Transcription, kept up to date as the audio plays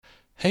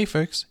Hey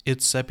folks,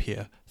 it's Seb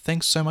here.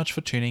 Thanks so much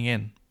for tuning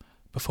in.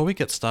 Before we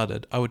get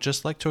started, I would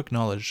just like to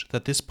acknowledge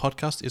that this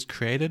podcast is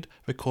created,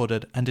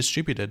 recorded, and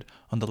distributed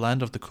on the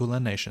land of the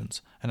Kulin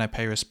Nations, and I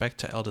pay respect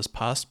to elders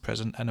past,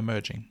 present, and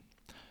emerging.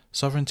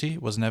 Sovereignty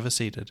was never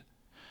ceded.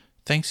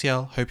 Thanks,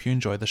 y'all. Hope you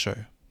enjoy the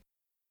show.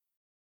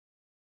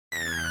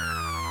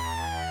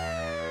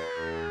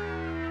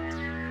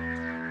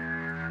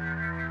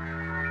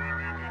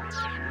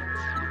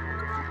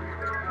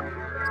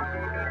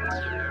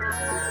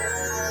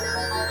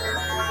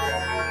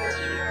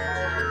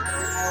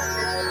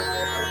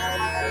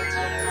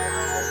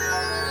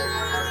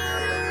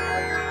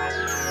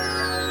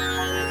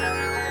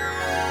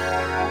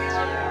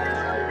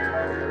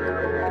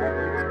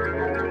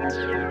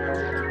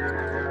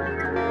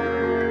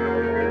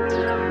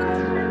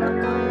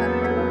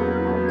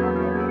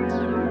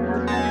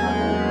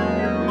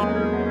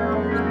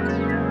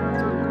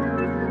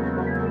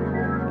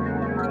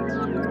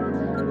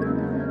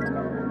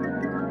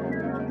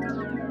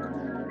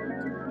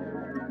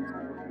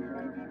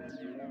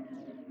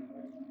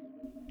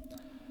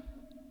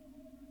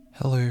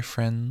 Hello,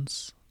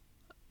 friends.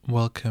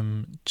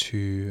 Welcome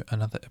to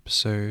another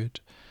episode,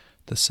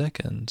 the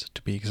second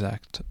to be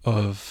exact,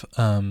 of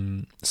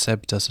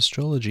Seb Does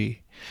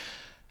Astrology.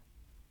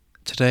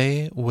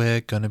 Today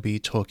we're going to be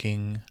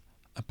talking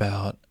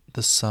about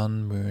the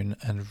sun, moon,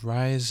 and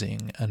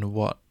rising and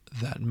what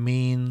that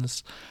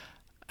means,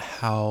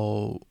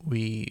 how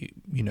we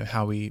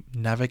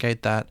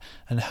navigate that,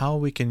 and how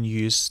we can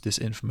use this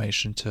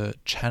information to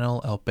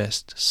channel our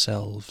best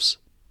selves.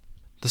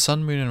 The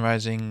sun, moon, and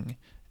rising,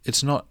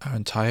 it's not our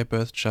entire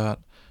birth chart,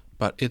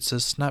 but it's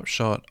a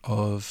snapshot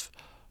of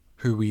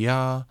who we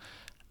are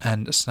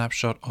and a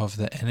snapshot of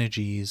the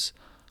energies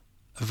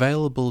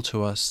available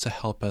to us to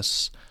help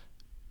us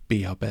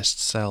be our best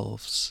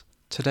selves.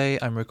 Today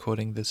I'm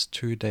recording this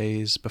 2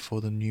 days before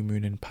the new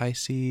moon in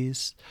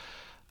Pisces.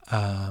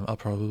 I'll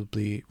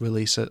probably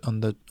release it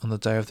on the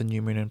day of the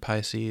new moon in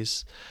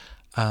Pisces.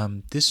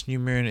 This new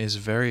moon is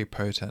very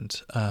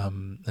potent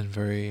and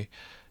very,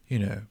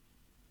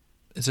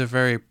 it's a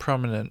very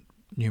prominent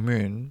new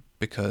moon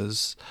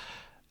because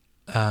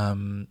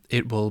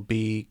it will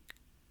be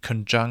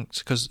conjunct,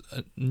 because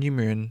a new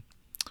moon,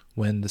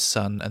 when the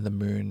sun and the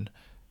moon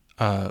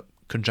are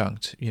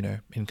conjunct,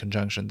 in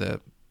conjunction,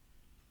 they're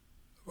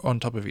on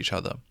top of each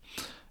other.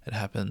 It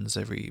happens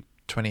every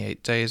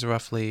 28 days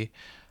roughly.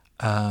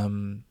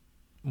 When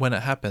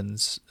it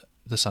happens,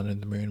 the sun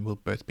and the moon will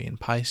both be in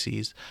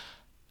Pisces,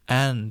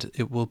 and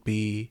it will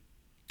be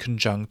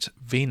conjunct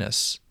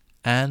Venus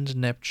and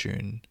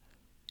Neptune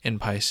in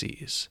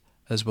Pisces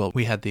as well.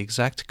 We had the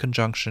exact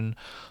conjunction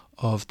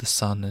of the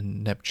sun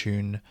and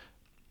Neptune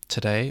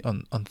today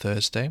on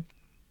Thursday,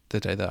 the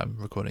day that I'm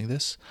recording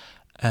this,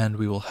 and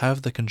we will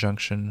have the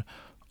conjunction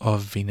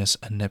of Venus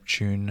and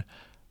Neptune,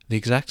 the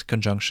exact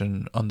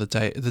conjunction on the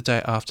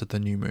day after the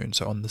new moon,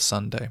 so on the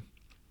Sunday,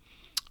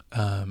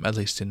 at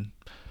least in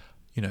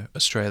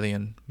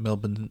Australian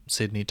Melbourne,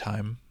 Sydney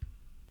time.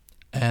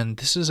 And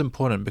this is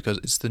important because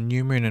it's the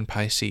new moon in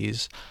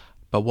Pisces,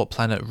 but what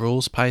planet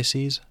rules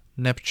Pisces?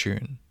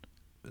 Neptune.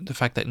 The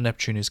fact that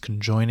Neptune is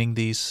conjoining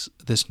this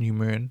new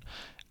moon,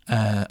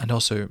 and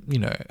also,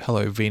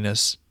 hello,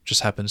 Venus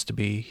just happens to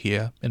be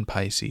here in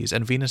Pisces,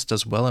 and Venus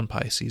does well in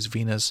Pisces.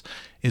 Venus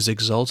is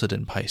exalted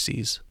in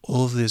Pisces.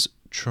 All of these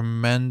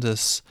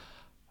tremendous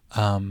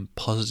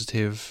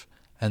positive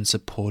and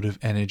supportive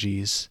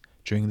energies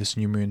during this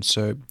new moon.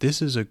 So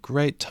this is a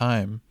great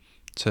time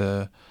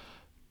to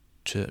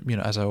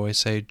as I always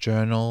say,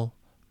 journal,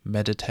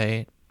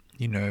 meditate,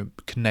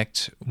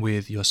 connect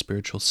with your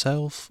spiritual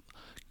self,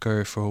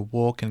 go for a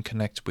walk and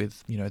connect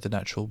with, the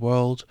natural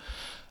world.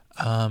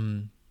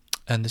 And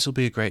this will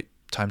be a great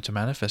time to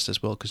manifest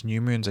as well, because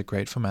new moons are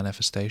great for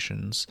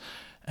manifestations.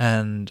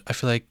 And I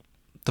feel like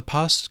the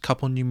past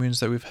couple new moons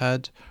that we've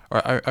had,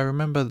 or I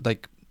remember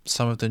like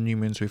some of the new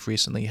moons we've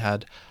recently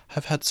had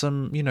have had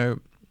some, a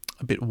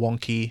bit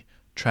wonky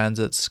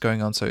transits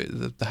going on, so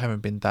they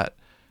haven't been that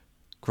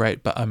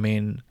great. But I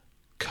mean,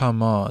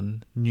 come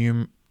on,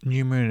 new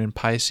moon in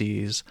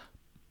Pisces,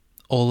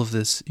 all of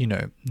this,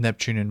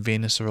 Neptune and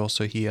Venus are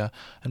also here,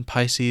 and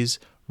Pisces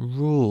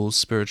rules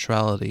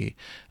spirituality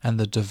and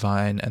the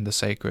divine and the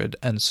sacred.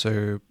 And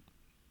so,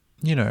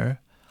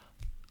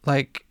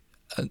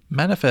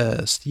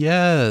 manifest.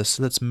 Yes,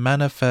 let's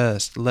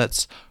manifest.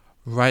 Let's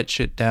write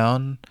shit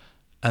down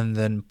and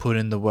then put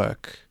in the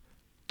work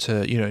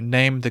to,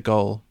 name the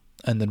goal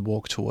and then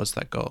walk towards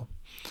that goal.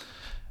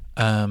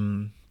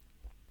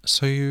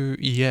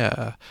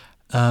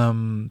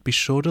 Be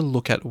sure to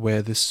look at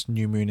where this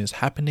new moon is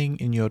happening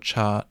in your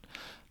chart,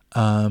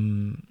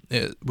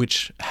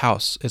 which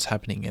house it's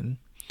happening in.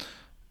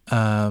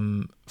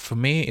 For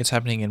me, it's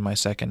happening in my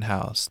second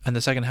house, and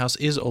the second house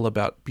is all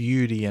about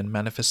beauty and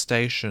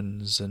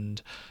manifestations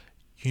and,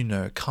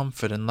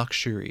 comfort and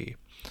luxury,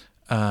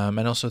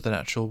 and also the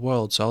natural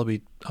world. So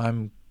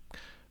I'm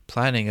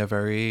planning a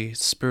very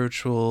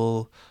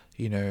spiritual,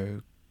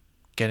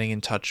 getting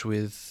in touch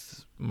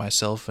with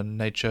myself and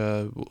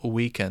nature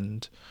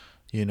weekend,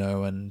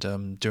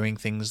 and doing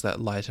things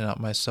that lighten up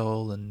my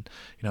soul, and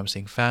I'm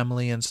seeing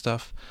family and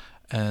stuff,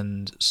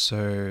 and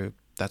so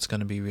that's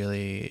going to be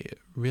really,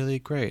 really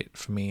great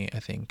for me, I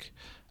think.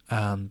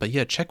 But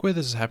yeah, check where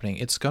this is happening.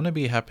 It's going to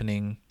be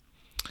happening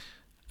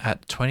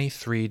at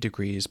 23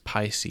 degrees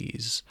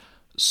Pisces,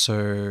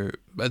 so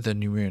the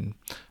new moon.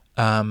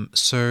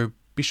 So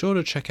be sure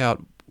to check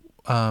out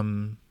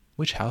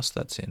which house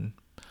that's in.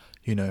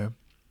 You know,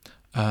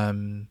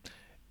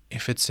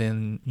 if it's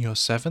in your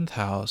seventh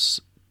house,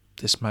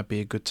 this might be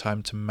a good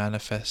time to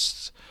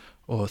manifest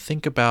or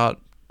think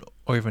about,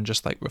 or even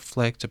just like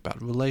reflect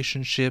about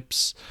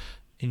relationships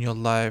in your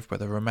life,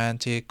 whether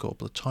romantic or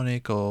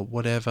platonic or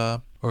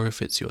whatever. Or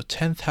if it's your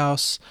 10th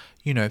house,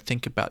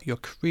 think about your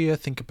career,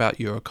 think about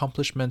your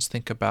accomplishments,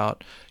 think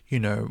about,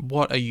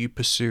 what are you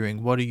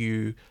pursuing?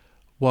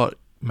 What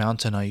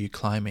mountain are you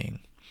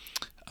climbing?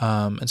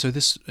 And so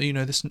this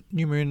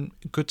new moon,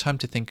 good time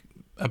to think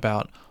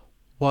about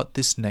what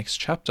this next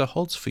chapter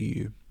holds for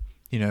you.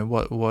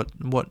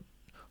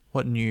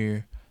 What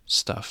new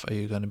stuff are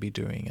you going to be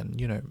doing?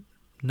 And,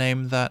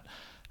 name that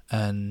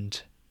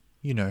and,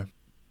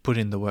 put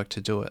in the work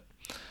to do it.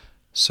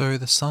 So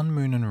the sun,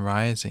 moon, and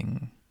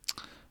rising,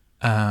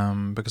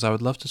 because I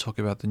would love to talk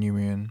about the new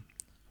moon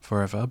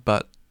forever,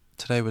 but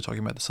today we're talking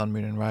about the sun,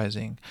 moon, and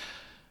rising.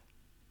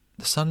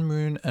 The sun,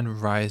 moon,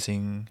 and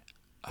rising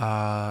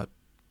are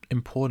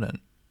important.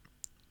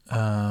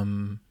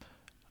 In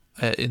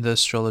the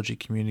astrology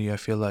community, I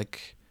feel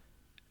like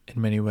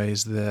in many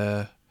ways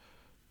they're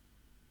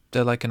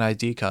like an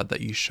ID card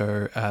that you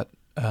show at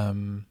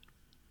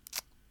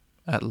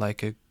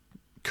like a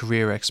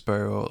career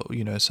expo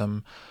or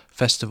some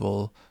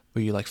festival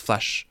where you like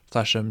flash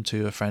them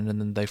to a friend and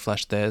then they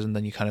flash theirs, and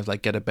then you kind of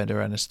like get a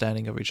better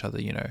understanding of each other.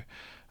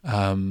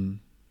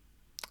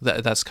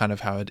 That's kind of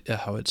how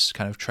it's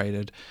kind of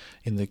traded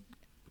in the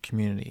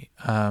community.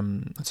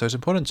 So it's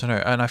important to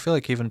know, and I feel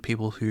like even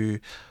people who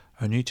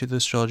are new to the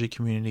astrology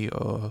community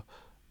or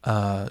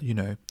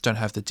don't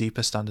have the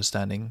deepest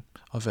understanding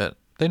of it,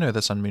 they know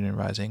the sun, moon, and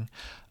rising.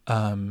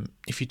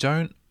 If you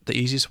don't, the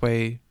easiest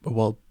way,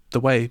 well, the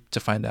way to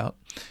find out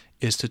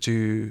is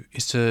to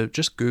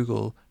just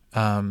Google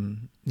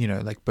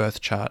like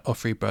birth chart or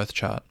free birth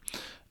chart,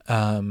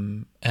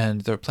 and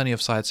there are plenty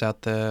of sites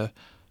out there.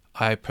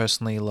 I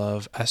personally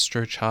love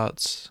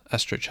AstroCharts.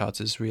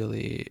 AstroCharts is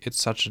it's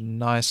such a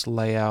nice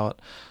layout.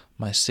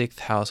 All of my sixth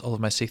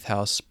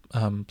house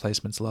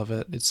placements love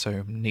it. It's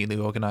so neatly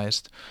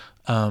organized.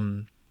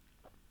 And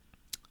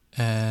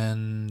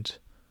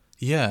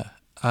yeah,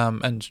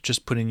 and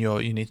just put in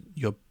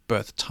your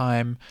birth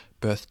time,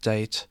 birth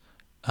date,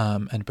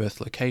 and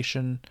birth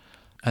location,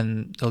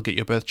 and it'll get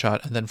your birth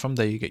chart, and then from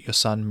there you get your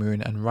sun,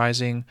 moon, and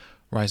rising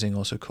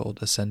also called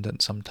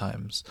ascendant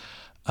sometimes.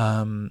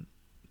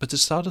 But to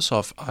start us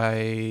off,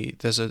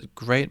 there's a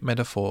great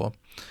metaphor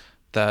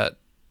that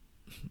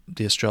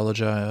the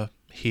astrologer,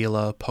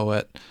 healer,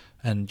 poet,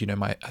 and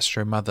my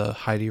astro mother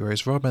Heidi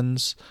Rose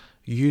Robbins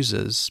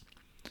uses,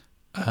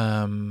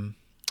 and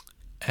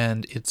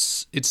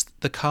it's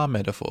the car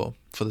metaphor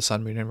for the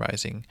sun, moon, and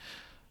rising.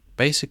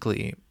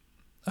 Basically,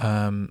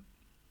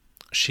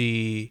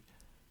 she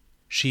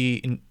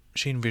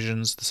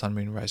envisions the sun,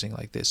 moon, rising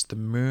like this. The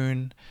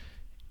moon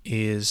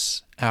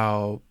is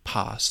our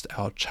past,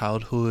 our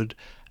childhood,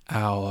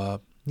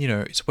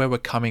 it's where we're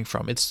coming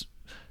from. It's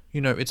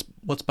it's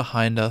what's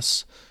behind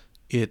us.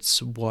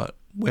 It's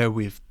where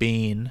we've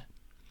been,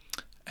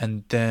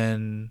 and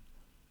then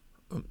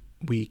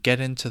we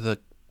get into the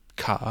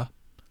car,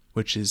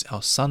 which is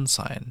our sun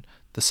sign.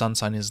 The sun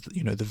sign is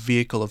the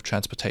vehicle of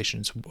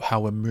transportation. It's how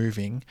we're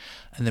moving,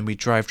 and then we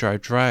drive,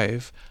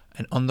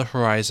 and on the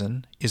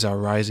horizon is our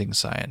rising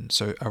sign.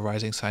 So our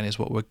rising sign is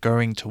what we're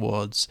going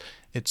towards.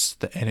 It's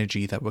the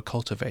energy that we're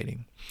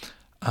cultivating.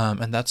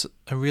 And that's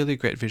a really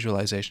great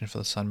visualization for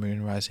the sun, moon,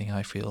 and rising,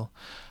 I feel.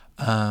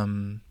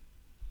 And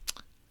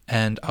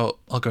I'll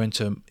go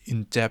into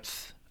in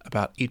depth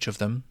about each of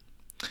them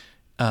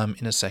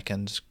in a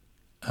second,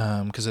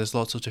 because there's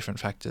lots of different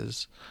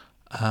factors.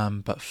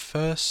 But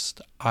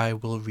first, I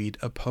will read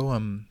a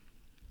poem.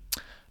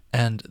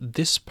 And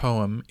this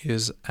poem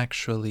is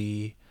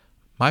actually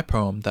my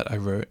poem that I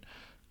wrote,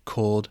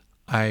 called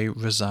I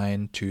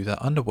Resign to the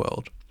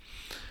Underworld.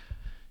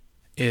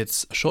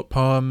 It's a short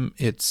poem.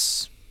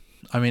 It's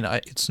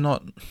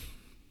not,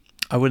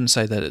 I wouldn't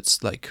say that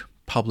it's like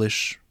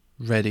publish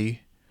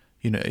ready.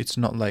 It's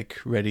not like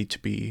ready to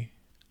be,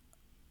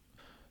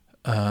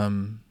 I'll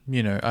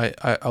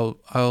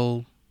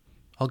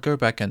go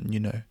back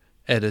and,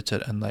 edit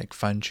it and like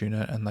fine tune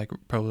it and like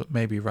probably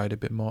maybe write a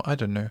bit more. I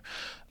don't know.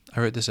 I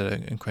wrote this at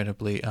an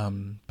incredibly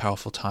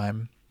powerful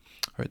time.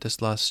 I wrote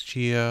this last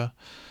year.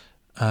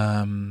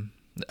 I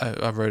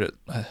wrote it,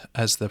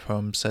 as the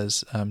poem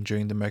says,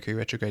 during the Mercury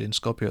retrograde in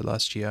Scorpio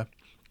last year.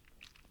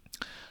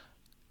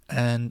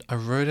 And I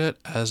wrote it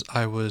as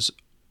I was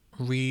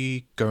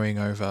redoing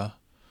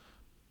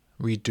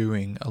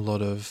a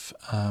lot of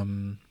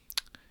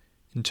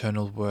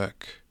internal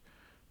work.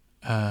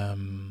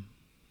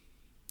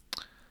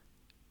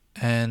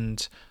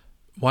 And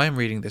why I'm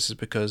reading this is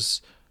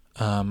because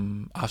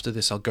After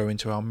this, I'll go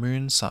into our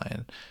moon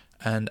sign.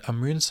 And our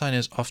moon sign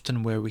is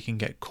often where we can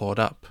get caught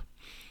up.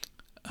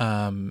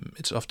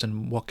 It's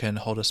often what can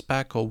hold us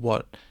back, or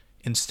what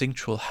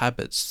instinctual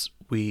habits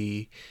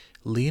we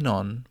lean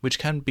on, which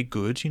can be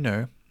good,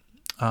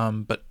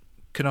 but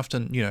can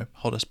often,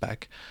 hold us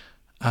back.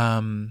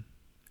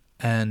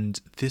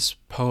 And this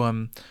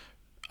poem,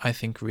 I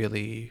think,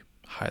 really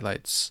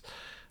highlights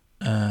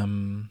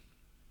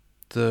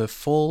the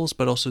falls,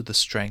 but also the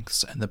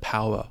strengths and the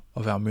power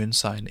of our moon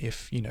sign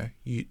if,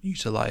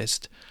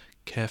 utilized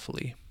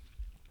carefully.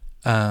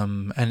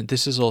 And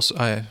this is also,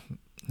 I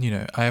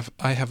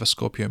have a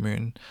Scorpio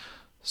moon,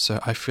 so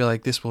I feel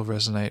like this will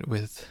resonate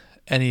with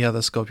any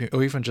other Scorpio,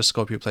 or even just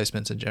Scorpio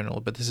placements in general.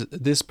 But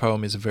this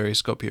poem is a very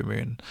Scorpio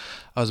moon.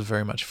 I was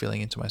very much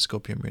feeling into my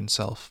Scorpio moon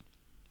self.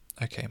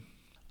 Okay.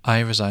 I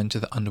Resign to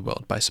the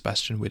Underworld by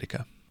Sebastian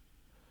Whitaker.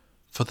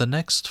 For the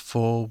next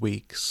 4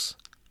 weeks,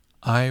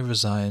 I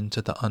resign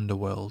to the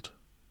underworld.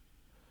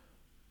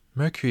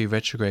 Mercury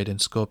retrograde in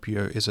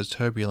Scorpio is a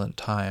turbulent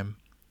time,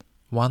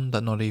 one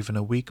that not even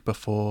a week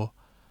before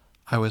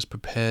I was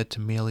prepared to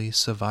merely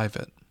survive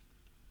it.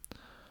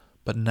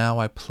 But now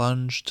I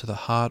plunge to the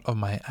heart of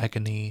my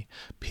agony,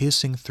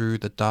 piercing through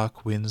the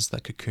dark winds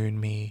that cocoon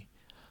me,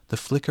 the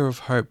flicker of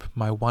hope,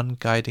 my one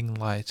guiding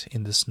light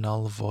in this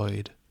null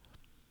void.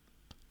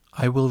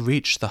 I will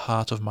reach the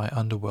heart of my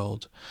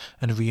underworld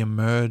and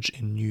re-emerge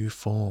in new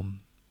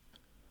form.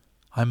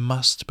 I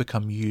must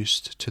become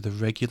used to the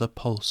regular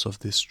pulse of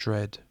this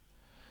dread.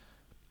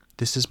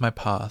 This is my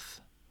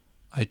path.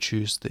 I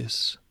choose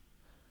this,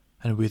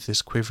 and with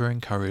this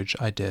quivering courage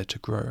I dare to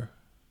grow.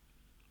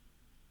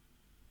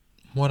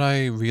 What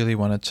I really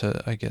wanted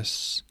to,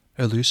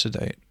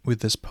 elucidate with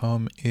this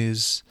poem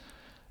is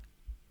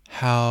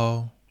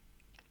how,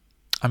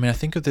 I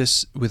think of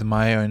this with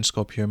my own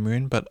Scorpio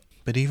moon, but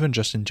even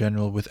just in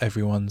general with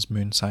everyone's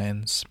moon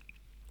signs.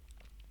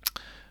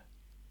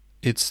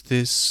 It's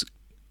this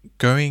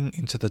going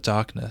into the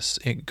darkness,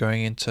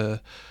 going into,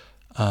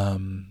 our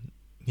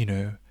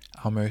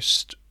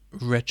most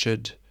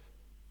wretched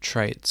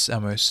traits, our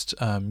most,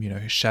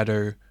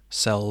 shadow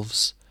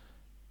selves,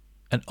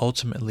 and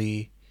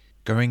ultimately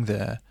going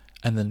there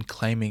and then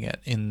claiming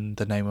it in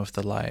the name of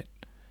the light,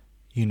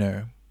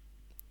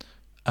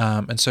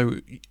 And so,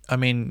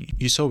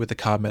 you saw with the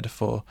card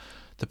metaphor,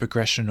 the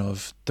progression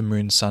of the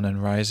moon, sun,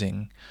 and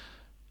rising,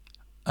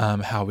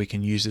 how we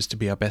can use this to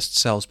be our best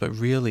selves, but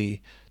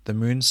really the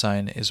moon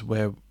sign is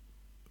where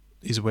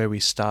we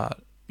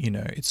start.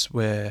 It's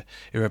where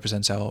it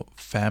represents our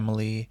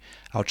family,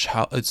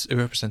 it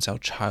represents our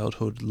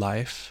childhood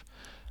life,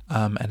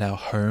 and our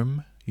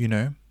home.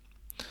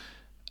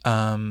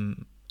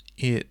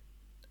 It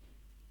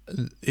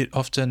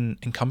often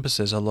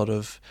encompasses a lot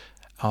of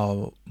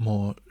our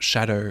more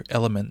shadow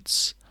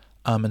elements,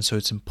 and so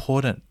it's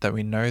important that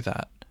we know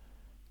that,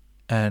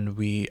 and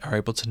we are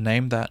able to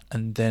name that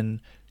and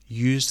then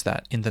use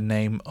that in the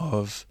name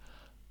of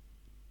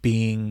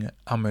being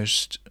our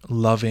most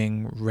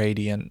loving,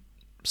 radiant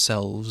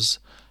selves,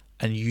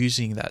 and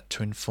using that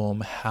to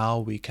inform how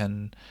we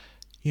can,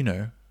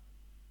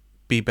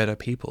 be better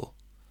people.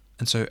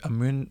 And so our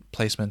moon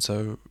placements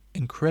are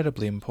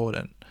incredibly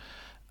important.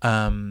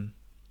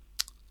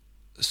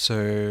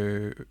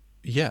 So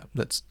yeah,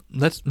 let's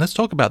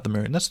talk about the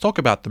moon. Let's talk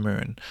about the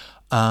moon.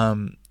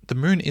 The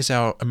moon is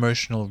our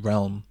emotional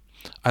realm.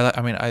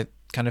 I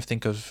kind of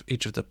think of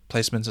each of the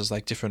placements as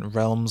like different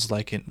realms,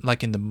 like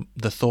in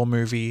the Thor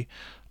movie,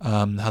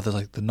 how there's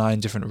like the 9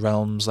 different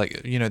realms. I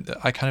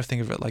kind of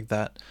think of it like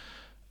that.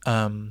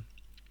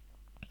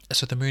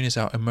 So the moon is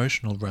our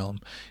emotional realm.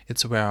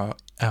 It's where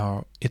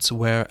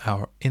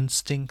our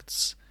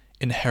instincts,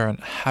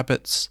 inherent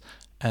habits,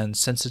 and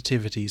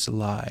sensitivities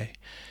lie.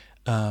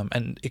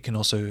 And it can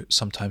also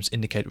sometimes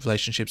indicate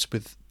relationships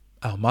with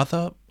our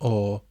mother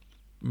or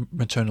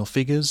maternal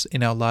figures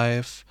in our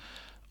life,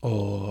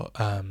 or,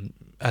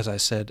 as I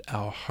said,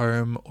 our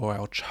home or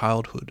our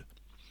childhood.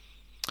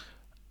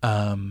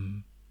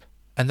 And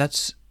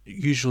that's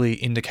usually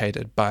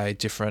indicated by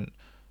different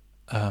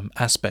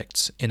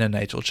aspects in a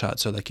natal chart.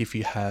 So like if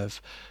you have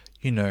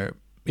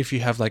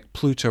like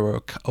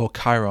Pluto or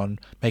Chiron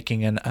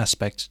making an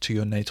aspect to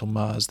your natal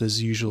Mars,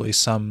 there's usually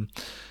some,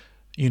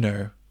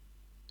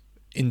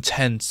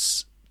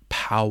 intense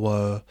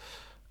power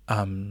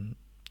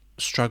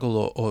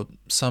struggle or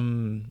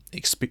some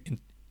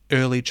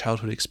early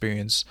childhood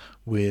experience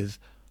with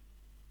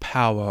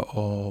power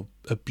or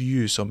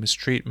abuse or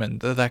mistreatment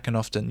that can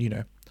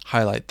often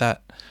highlight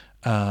that,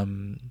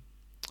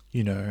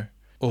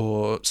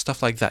 or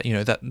stuff like that.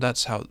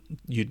 That's how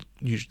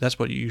that's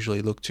what you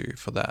usually look to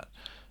for that.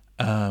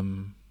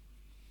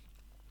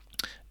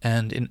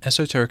 And in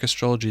esoteric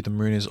astrology, the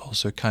moon is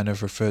also kind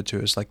of referred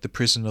to as like the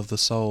prison of the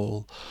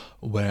soul,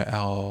 where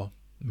our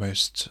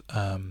most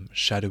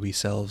shadowy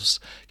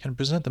selves can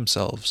present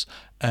themselves.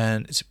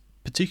 And it's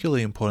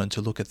particularly important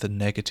to look at the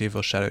negative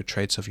or shadow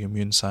traits of your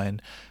moon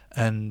sign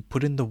and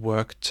put in the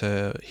work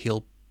to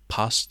heal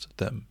past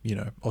them,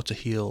 or to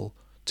heal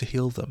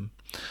them.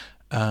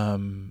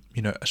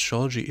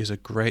 astrology is a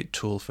great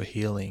tool for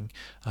healing,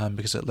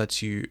 because it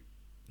lets you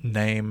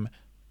name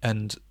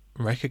and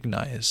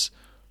recognize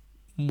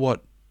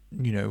what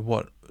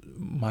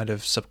might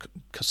have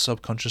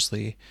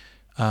subconsciously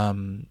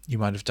you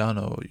might have done,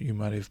 or you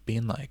might have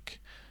been like,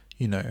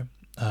 and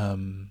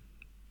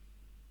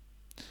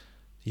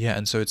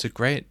so it's a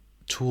great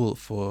tool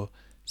for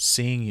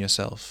seeing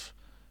yourself,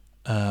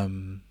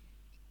 and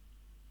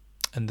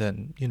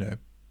then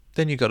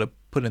then you got to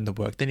put in the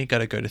work, then you got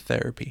to go to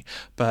therapy.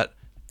 But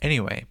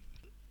anyway,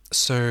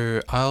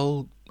 so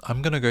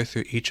I'm gonna go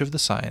through each of the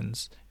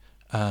signs,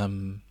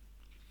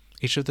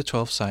 each of the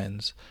 12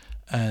 signs,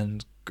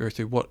 and go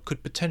through what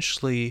could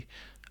potentially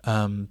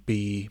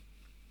be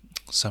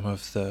some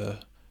of the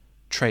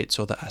traits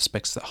or the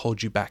aspects that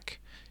hold you back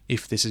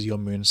if this is your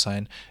moon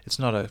sign. It's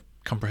not a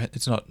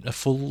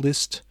full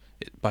list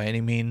by any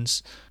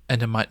means,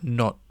 and it might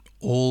not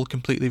all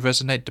completely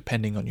resonate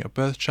depending on your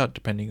birth chart,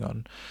 depending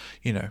on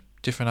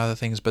different other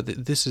things, but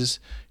this is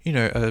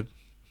a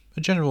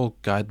general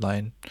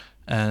guideline.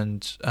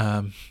 And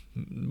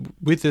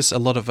with this, a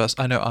lot of us,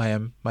 I know I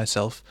am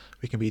myself,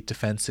 we can be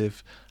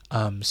defensive,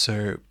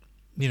 so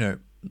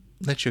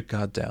let your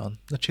guard down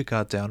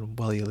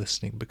while you're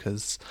listening,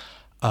 because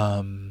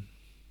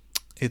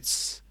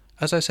it's,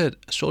 as I said,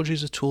 astrology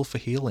is a tool for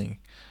healing,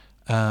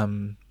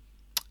 and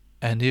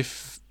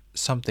if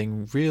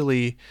something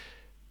really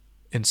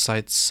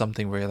incites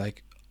something where you're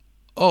like,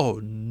 oh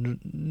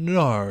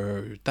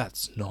no,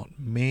 that's not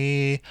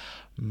me,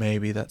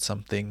 maybe that's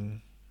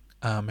something,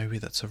 maybe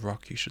that's a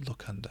rock you should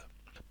look under.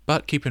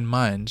 But keep in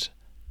mind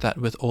that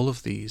with all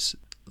of these,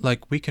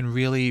 like, we can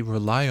really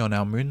rely on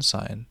our moon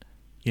sign.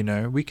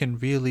 We can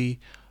really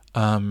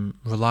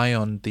rely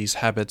on these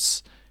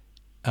habits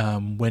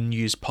when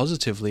used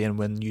positively and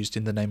when used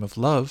in the name of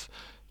love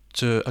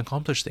to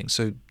accomplish things.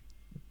 So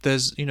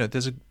there's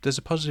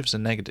a positives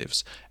and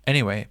negatives.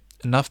 Anyway,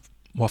 enough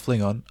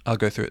waffling on. I'll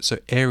go through it. So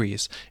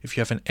Aries, if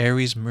you have an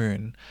Aries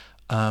moon,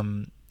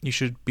 you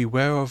should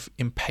beware of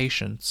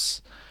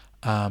impatience,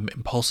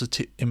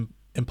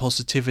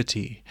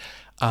 impulsivity,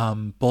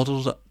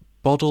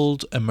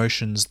 bottled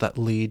emotions that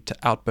lead to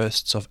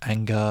outbursts of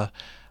anger,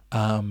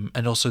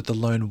 and also the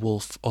lone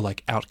wolf or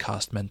like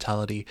outcast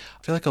mentality.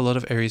 I feel like a lot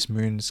of Aries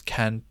moons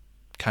can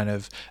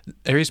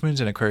Aries moons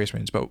and Aquarius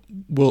moons, but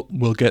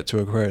we'll get to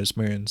Aquarius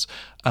moons.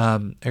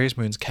 Aries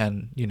moons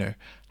can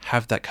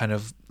have that kind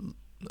of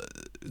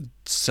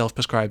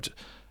self-prescribed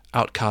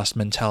outcast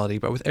mentality,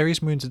 but with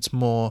Aries moons it's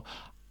more,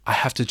 I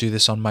have to do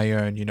this on my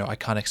own, I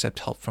can't accept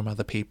help from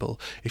other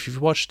people. If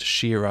you've watched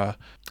She-Ra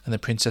and the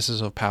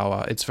Princesses of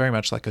Power, it's very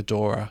much like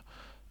Adora,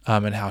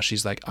 and how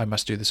she's like, I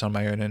must do this on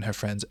my own, and her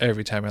friends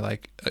every time are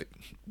like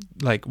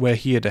we're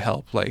here to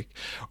help, or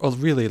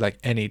really like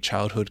any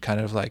childhood kind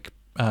of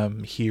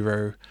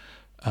hero,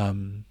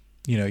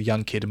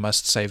 young kid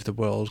must save the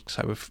world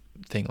type of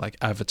thing, like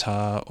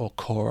Avatar or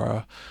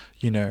Korra.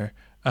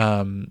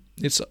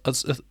 It's I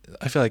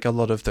feel like a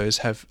lot of them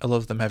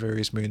have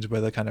Aries moons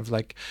where they're kind of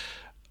like,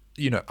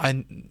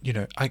 I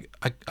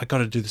got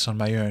to do this on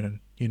my own, and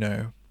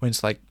when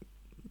it's like,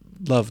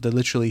 love, they're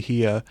literally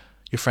here.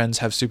 Your friends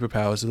have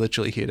superpowers, they're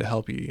literally here to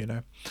help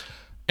you.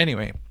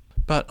 Anyway,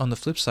 but on the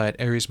flip side,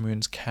 Aries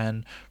moons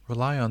can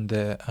rely on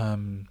their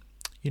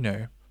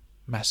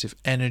massive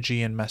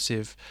energy and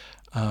massive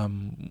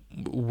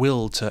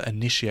will to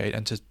initiate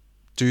and to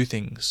do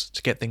things,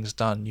 to get things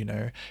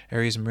done.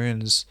 Aries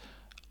moons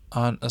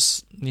aren't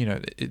that's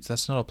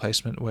not a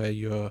placement where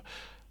you're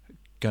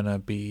gonna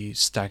be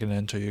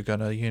stagnant, or you're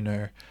gonna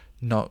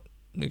not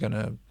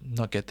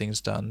get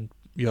things done.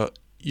 You're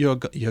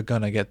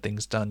gonna get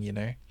things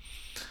done.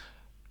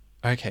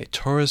 Okay,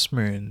 Taurus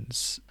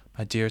moons,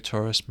 my dear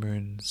Taurus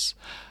moons,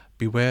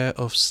 beware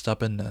of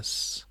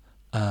stubbornness,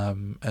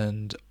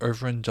 and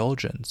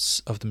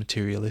overindulgence of the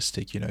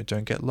materialistic.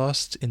 Don't get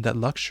lost in that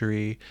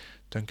luxury,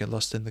 don't get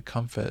lost in the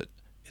comfort.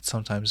 It's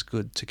sometimes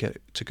good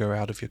to go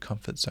out of your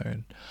comfort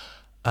zone,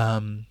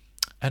 and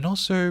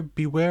also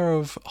beware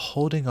of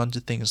holding on to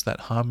things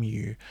that harm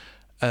you,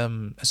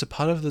 as a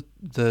part of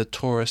the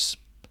Taurus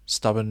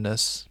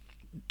stubbornness.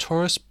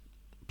 Taurus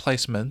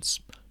placements,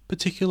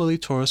 particularly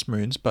Taurus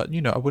moons, but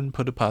I wouldn't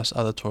put it past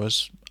other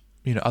Taurus,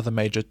 other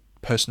major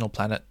personal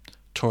planet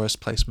Taurus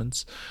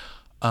placements,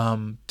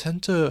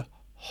 tend to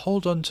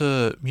hold on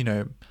to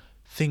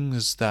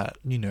things that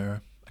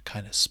are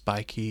kind of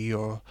spiky,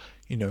 or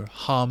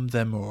harm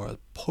them, or are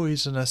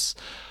poisonous.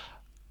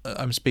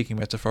 I'm speaking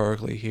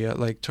metaphorically here.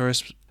 Like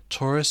Taurus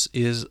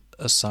is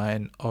a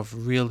sign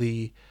of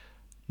really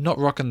not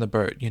rocking the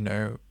boat.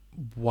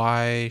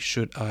 Why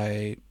should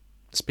I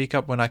speak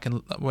up when I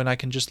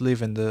can just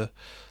live in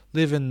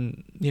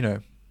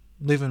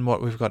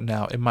what we've got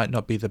now? It might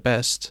not be the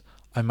best.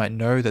 I might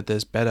know that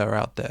there's better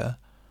out there,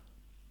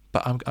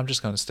 but I'm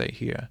just going to stay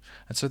here.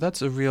 And so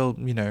that's a real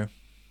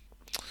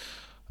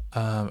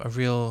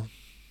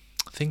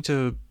thing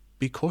to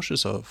be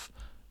cautious of,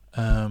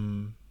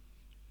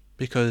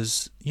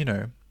 because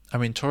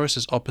Taurus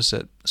is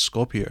opposite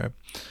Scorpio,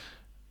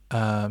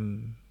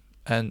 and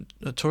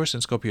Taurus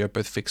and Scorpio are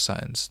both fixed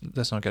signs.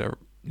 Let's not get it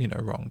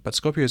wrong, but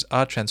Scorpios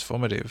are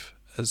transformative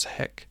as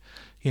heck.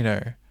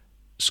 Scorpios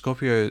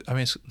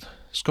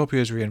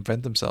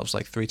reinvent themselves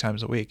like 3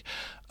 times a week.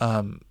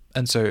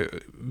 And so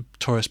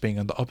Taurus being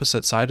on the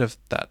opposite side of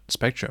that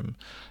spectrum,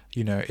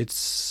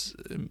 it's,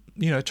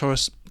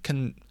 Taurus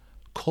can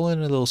call in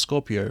a little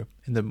Scorpio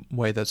in the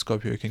way that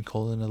Scorpio can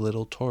call in a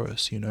little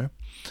Taurus,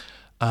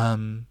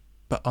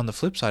 But on the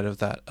flip side of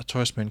that, a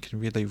Taurus moon can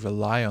really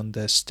rely on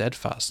their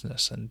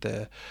steadfastness and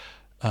their,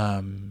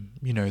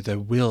 their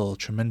will,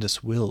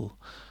 tremendous will.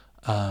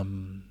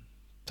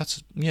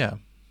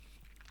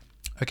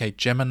 Okay,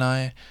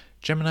 Gemini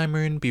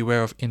moon,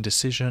 beware of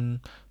indecision,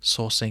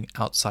 sourcing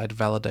outside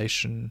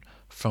validation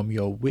from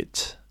your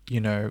wit. You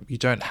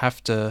don't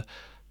have to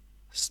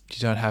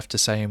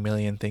say a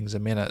million things a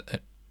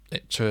minute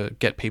to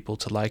get people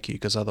to like you,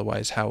 because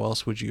otherwise how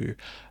else would you,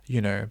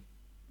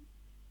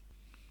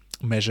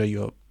 measure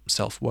your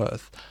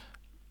self-worth?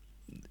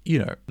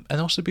 And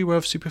also beware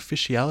of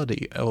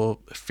superficiality or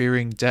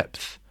fearing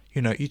depth.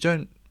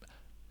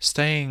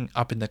 Staying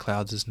up in the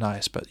clouds is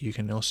nice, but you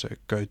can also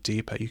go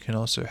deeper. You can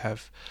also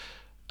have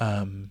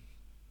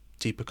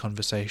deeper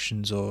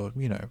conversations, or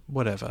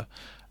whatever.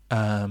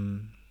 I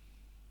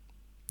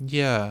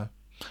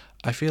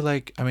feel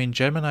like,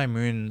 Gemini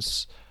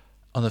moons,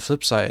 on the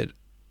flip side,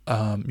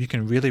 you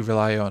can really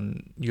rely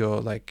on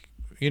your,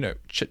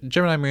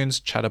 Gemini moons,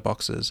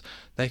 chatterboxes.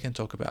 They can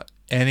talk about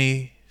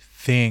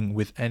anything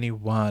with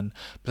anyone,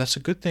 but that's a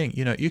good thing.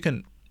 You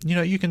can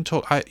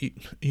talk.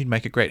 You'd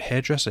make a great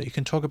hairdresser. You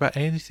can talk about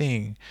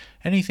anything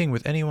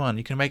with anyone.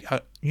 You can make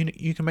a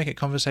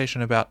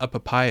conversation about a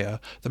papaya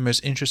the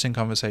most interesting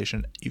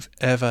conversation you've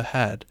ever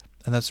had,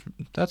 and that's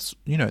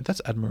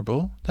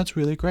admirable. That's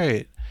really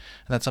great,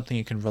 and that's something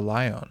you can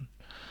rely on.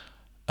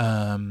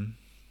 I'm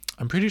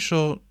pretty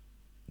sure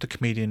the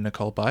comedian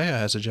Nicole Byer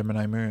has a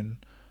Gemini moon,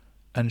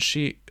 and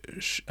she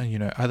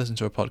I listen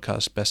to a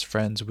podcast, Best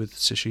Friends with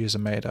Sushi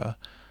Zameda.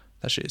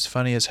 That shit is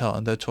funny as hell,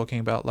 and they're talking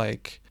about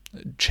like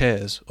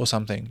chairs or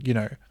something.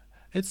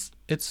 It's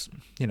that's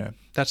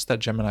that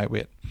Gemini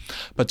wit.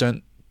 But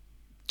don't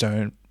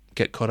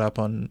get caught up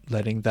on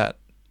letting that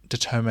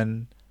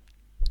determine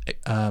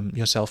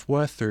your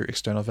self-worth through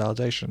external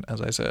validation,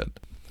 as I said.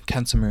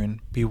 Cancer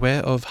moon,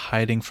 beware of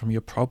hiding from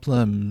your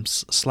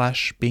problems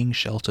 / being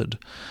sheltered.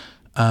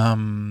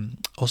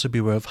 Also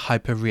beware of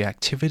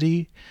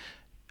hyperreactivity,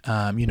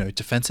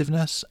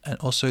 defensiveness, and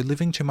also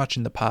living too much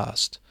in the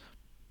past.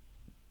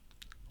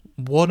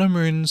 Water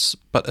moons,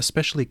 but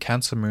especially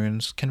Cancer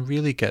moons, can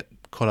really get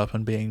caught up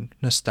on being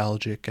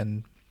nostalgic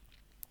and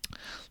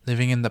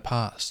living in the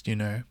past.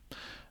 With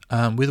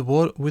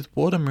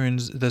water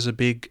moons, there's a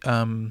big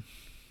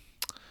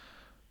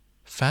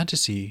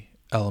fantasy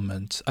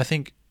element. I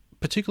think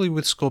particularly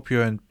with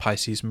Scorpio and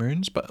Pisces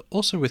moons, but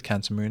also with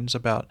Cancer moons,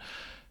 about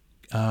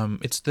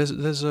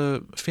there's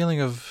a feeling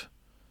of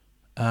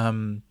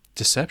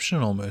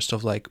deception, almost,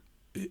 of like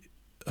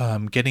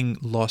getting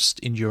lost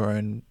in your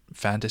own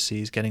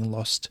fantasies, getting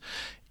lost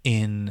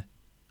in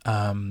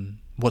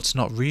what's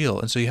not real,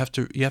 and so you have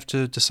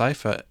to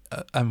decipher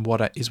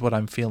what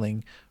I'm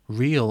feeling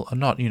real or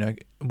not.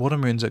 Water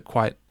moons are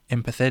quite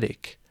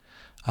empathetic.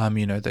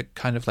 They're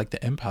kind of like the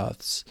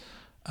empaths.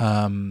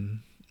 And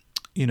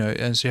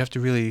so you have to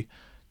really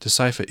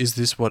decipher: is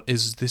this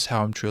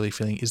how I'm truly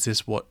feeling? Is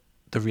this what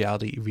the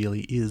reality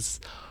really is,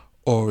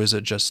 or is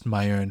it just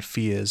my own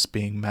fears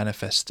being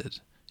manifested?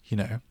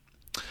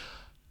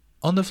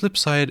 On the flip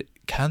side,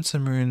 Cancer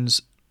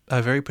moons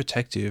are very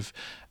protective,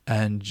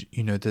 and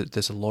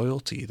there's a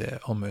loyalty there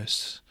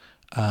almost,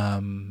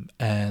 and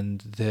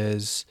I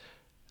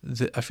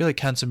feel like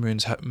Cancer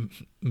moons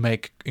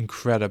make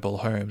incredible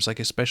homes, like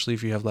especially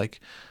if you have like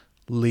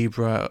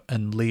Libra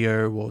and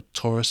Leo or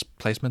Taurus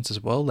placements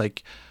as well.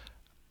 Like,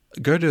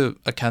 go to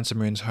a Cancer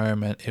moon's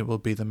home and it will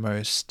be the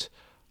most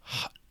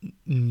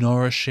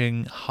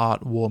nourishing,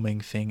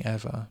 heartwarming thing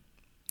ever.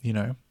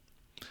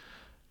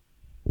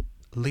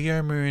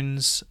 Leo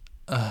moons,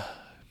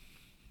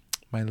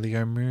 my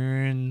Leo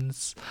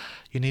moons,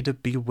 you need to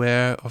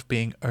beware of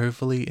being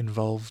overly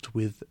involved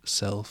with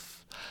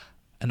self,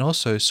 and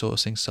also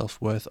sourcing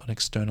self-worth on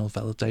external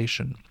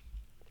validation.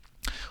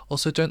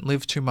 Also, don't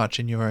live too much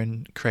in your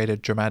own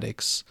created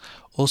dramatics.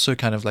 Also,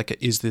 kind of like,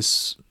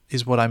 is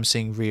what I'm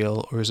seeing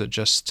real, or is it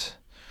just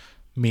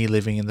me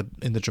living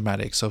in the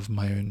dramatics of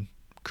my own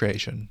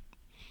creation?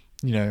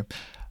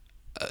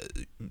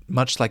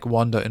 Much like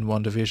Wanda in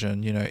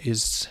WandaVision,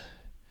 is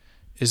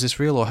this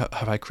real, or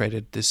have I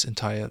created this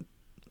entire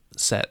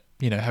set?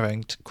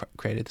 Having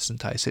created this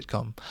entire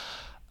sitcom.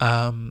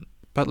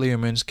 But Leo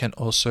moons can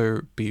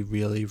also be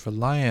really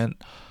reliant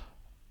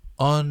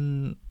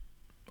on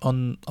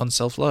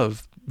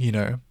self-love.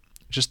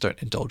 Just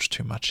don't indulge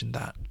too much in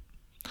that.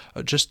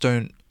 Just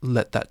don't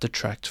let that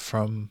detract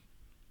from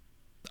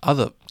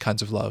other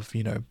kinds of love.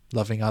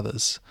 Loving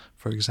others,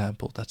 for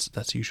example.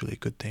 That's usually a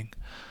good thing.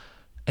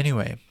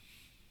 Anyway,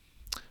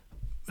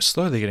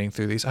 slowly getting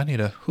through these. I need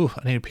to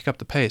pick up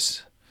the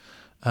pace.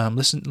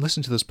 Listen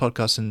to this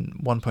podcast in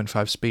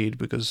 1.5 speed,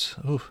 because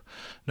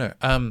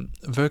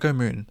Virgo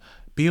moon,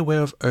 be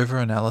aware of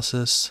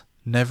overanalysis,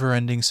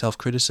 never-ending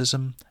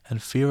self-criticism,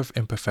 and fear of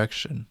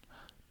imperfection.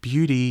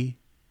 Beauty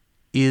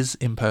is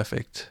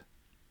imperfect.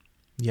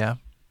 Yeah.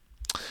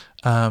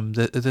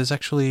 There's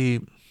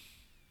actually,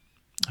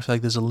 I feel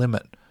like there's a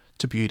limit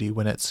to beauty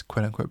when it's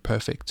quote-unquote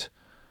perfect.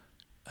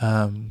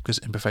 Because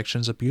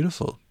imperfections are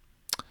beautiful.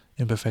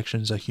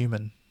 Imperfections are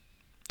human.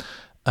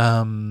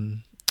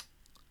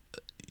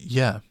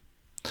 Yeah.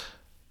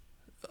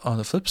 On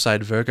the flip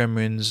side, Virgo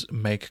moons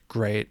make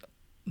great,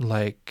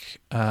 like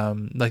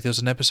there's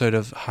an episode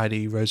of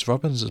Heidi Rose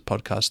Robbins'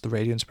 podcast, The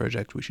Radiance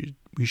Project, which you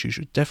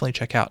should definitely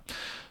check out,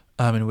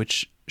 in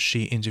which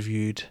she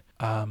interviewed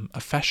a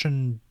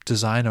fashion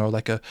designer,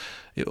 or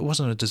it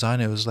wasn't a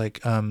designer, it was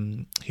like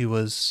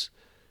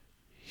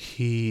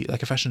he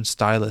like a fashion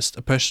stylist,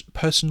 a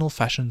personal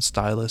fashion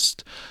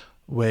stylist,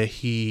 where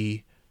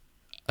he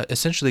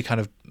essentially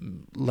kind of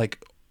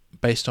like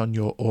based on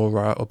your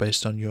aura or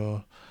based on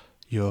your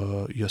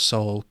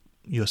soul,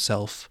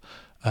 yourself,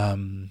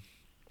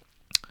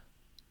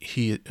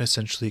 he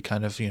essentially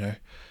kind of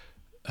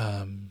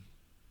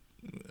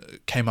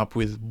came up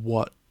with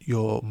what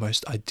your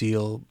most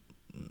ideal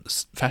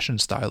fashion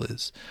style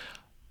is,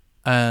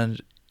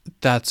 and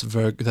that's a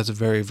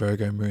very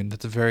Virgo moon.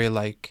 That's a very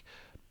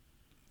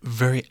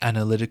very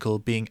analytical,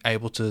 being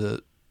able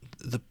to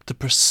the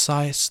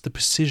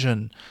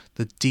precision,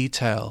 the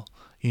detail,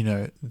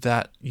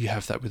 that you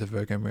have that with a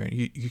Virgo moon.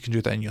 You can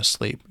do that in your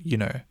sleep,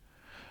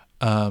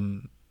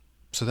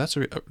 so that's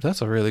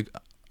a really,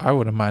 I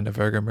wouldn't mind a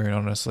Virgo moon,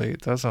 honestly.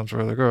 That sounds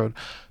really good.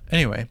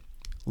 Anyway,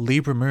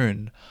 Libra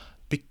moon,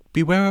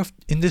 beware of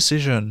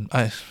indecision.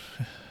 I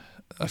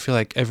feel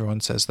like everyone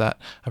says that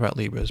about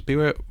Libras.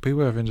 Beware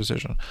of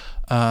indecision.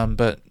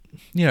 But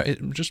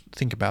just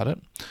think about it.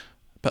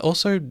 But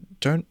also,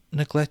 don't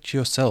neglect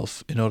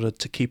yourself in order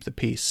to keep the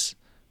peace,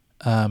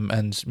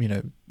 and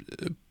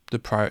the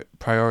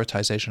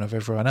prioritization of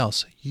everyone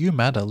else. You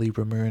matter,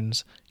 Libra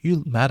moons.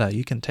 You matter.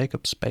 You can take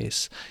up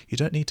space. You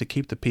don't need to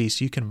keep the peace.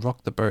 You can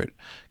rock the boat,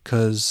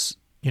 because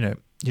you're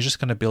just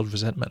going to build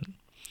resentment.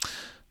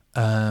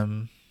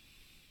 But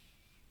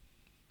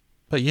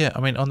yeah, I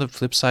mean, on the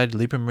flip side,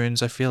 Libra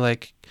moons, I feel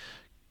like,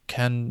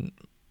 can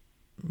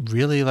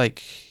really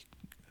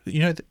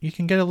you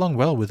can get along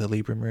well with a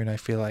Libra moon. I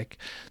feel like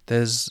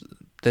there's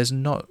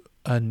not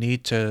a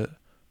need to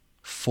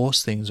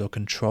force things or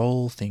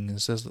control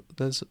things. There's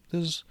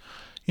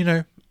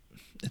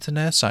it's an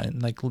air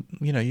sign.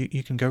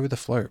 You can go with the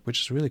flow, which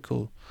is really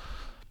cool.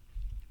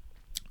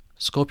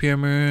 Scorpio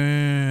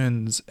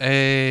moons.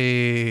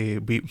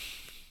 We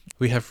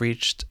have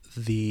reached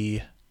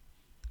the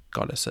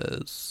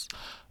goddesses.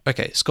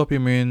 Okay, Scorpio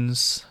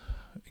moons,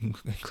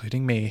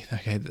 including me.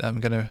 Okay,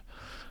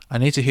 I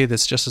need to hear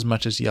this just as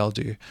much as y'all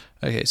do.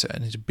 Okay, so I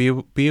need to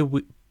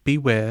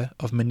beware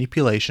of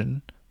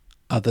manipulation,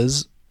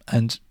 others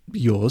and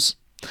yours.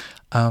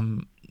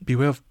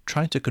 Beware of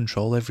trying to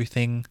control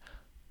everything,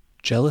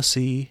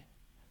 jealousy,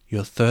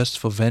 your thirst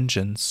for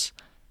vengeance,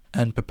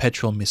 and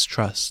perpetual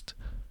mistrust.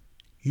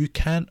 You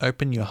can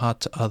open your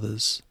heart to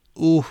others.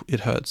 Ooh,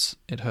 it hurts.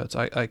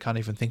 I can't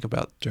even think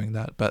about doing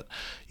that, but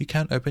you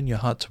can open your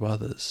heart to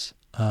others.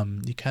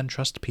 You can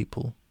trust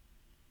people.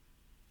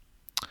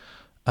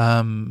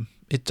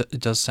 It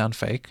does sound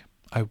fake.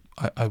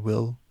 I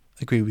will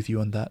agree with you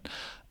on that.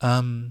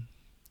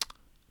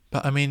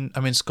 But I mean,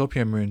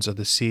 Scorpio moons are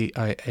the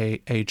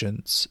CIA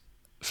agents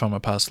from a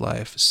past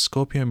life.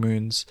 Scorpio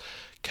moons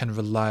can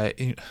rely.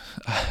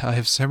 I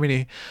have so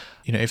many.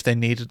 If they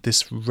needed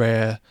this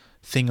rare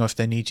thing, or if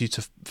they need you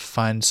to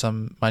find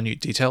some minute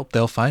detail,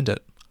 they'll find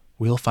it.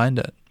 We'll find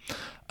it.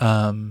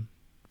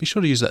 Be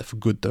sure to use that for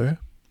good, though.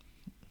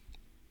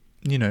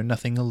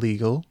 Nothing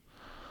illegal.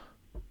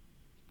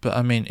 But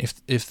I mean,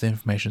 if the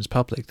information's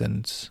public,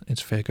 then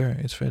it's fair go.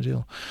 It's fair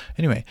deal.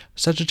 Anyway,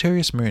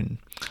 Sagittarius moon.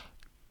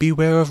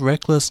 Beware of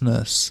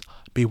recklessness.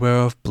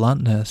 Beware of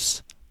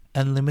bluntness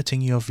and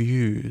limiting your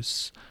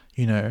views.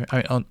 I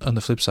mean, on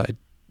the flip side,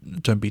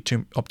 don't be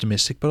too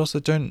optimistic, but also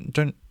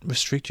don't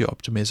restrict your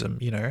optimism.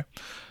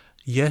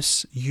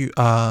 Yes, you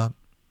are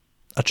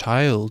a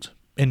child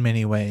in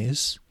many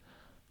ways,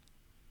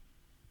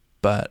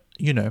 but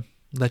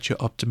let your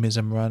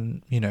optimism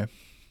run.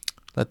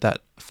 Let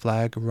that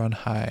flag run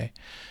high.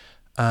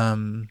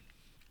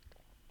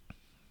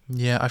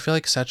 Yeah, I feel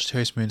like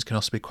Sagittarius moons can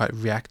also be quite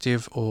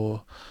reactive,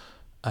 or,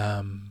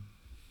 a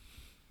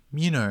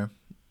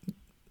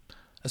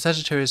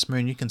Sagittarius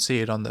moon, you can see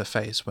it on their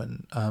face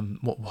when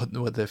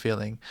what they're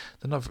feeling.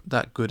 They're not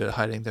that good at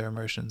hiding their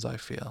emotions, I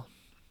feel.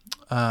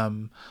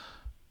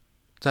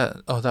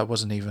 That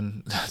wasn't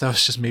even. That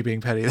was just me being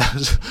petty.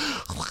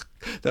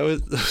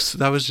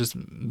 That was just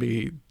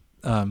me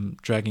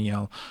dragging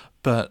y'all.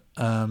 But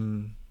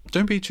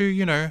don't be too,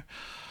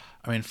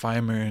 I mean,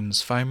 fire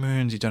moons,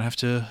 you don't have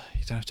to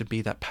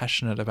be that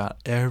passionate about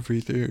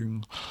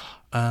everything.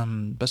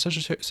 But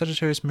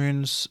Sagittarius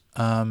moons,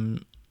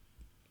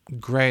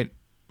 great.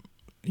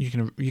 You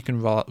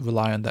can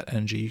rely on that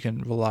energy. You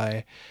can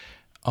rely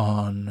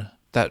on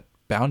that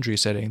boundary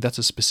setting. That's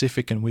a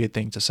specific and weird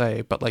thing to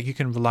say, but like you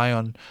can rely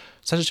on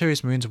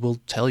Sagittarius moons will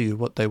tell you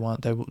what they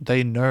want.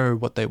 They know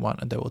what they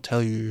want, and they will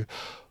tell you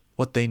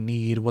what they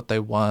need, what they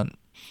want.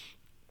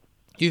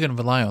 You can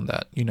rely on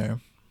that, you know.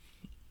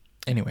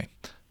 Anyway,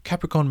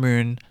 Capricorn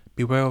moon,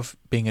 beware of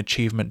being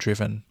achievement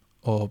driven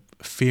or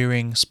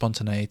fearing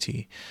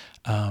spontaneity,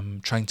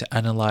 trying to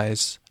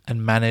analyze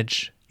and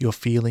manage your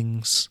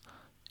feelings.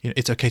 You know,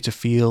 it's okay to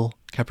feel,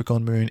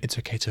 Capricorn moon. It's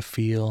okay to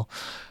feel,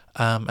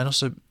 and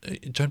also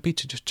don't be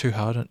too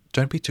hard.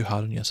 Don't be too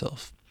hard on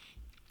yourself.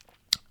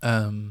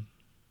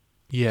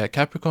 Yeah,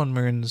 Capricorn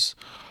moons,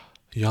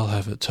 y'all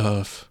have it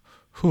tough.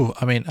 Whew,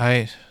 I mean,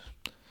 I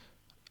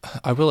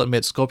will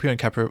admit, Scorpio and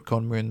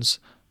Capricorn moons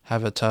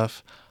have it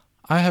tough.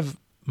 I have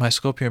my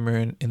Scorpio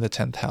moon in the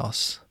 10th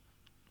house.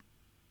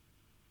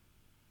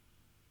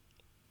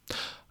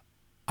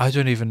 I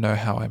don't even know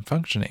how I'm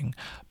functioning.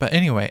 But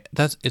anyway,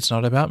 it's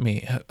not about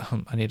me.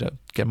 I need to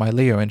get my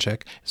Leo in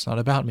check. It's not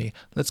about me.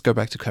 Let's go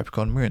back to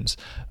Capricorn moons.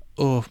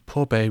 Oh,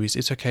 poor babies.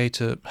 It's okay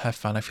to have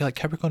fun. I feel like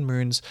Capricorn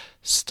moons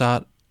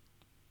start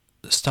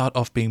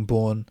off being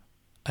born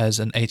as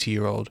an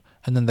 80-year-old,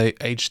 and then they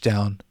age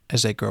down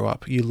as they grow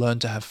up. You learn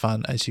to have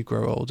fun as you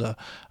grow older.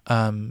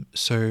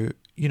 So,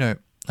 you know,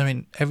 I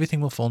mean,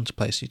 everything will fall into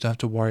place. You don't have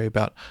to worry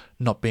about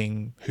not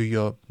being who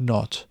you're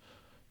not,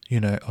 you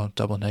know, or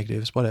double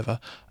negatives, whatever.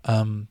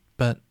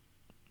 But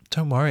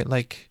don't worry,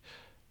 like,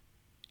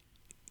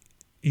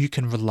 you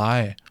can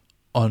rely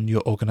on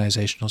your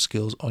organizational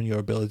skills, on your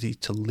ability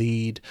to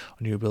lead,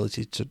 on your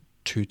ability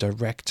to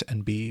direct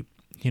and be,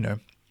 you know,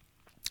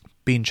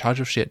 be in charge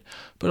of shit,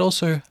 but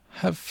also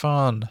have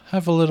fun,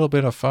 have a little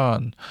bit of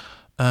fun.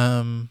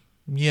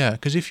 Yeah,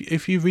 because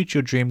if you reach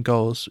your dream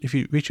goals, if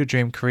you reach your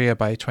dream career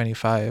by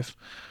 25,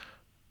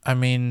 I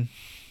mean,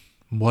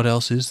 what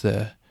else is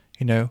there?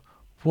 You know,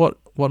 what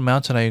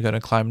mountain are you going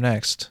to climb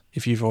next?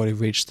 If you've already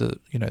reached the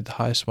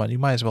highest one, you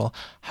might as well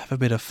have a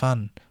bit of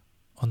fun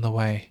on the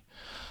way.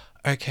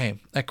 Okay,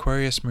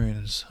 Aquarius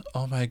moons.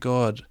 Oh my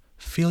God,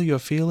 feel your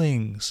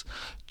feelings.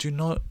 Do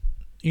not,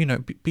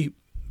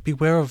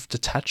 beware of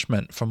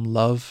detachment from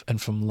love and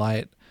from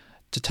light.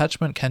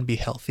 Detachment can be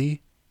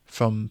healthy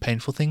from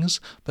painful things,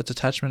 but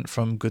detachment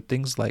from good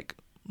things like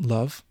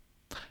love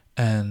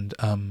and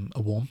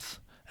a warmth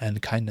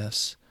and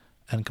kindness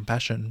and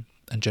compassion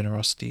and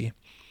generosity.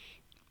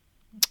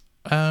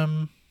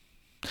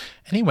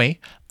 Anyway,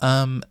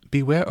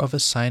 beware of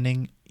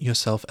assigning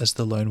yourself as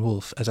the lone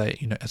wolf, as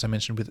I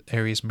mentioned with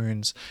Aries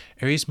moons.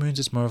 Aries moons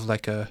is more of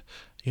like a,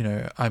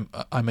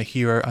 I'm a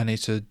hero, I need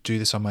to do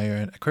this on my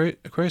own.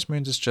 Aquarius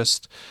moons is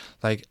just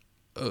like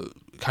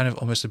kind of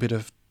almost a bit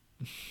of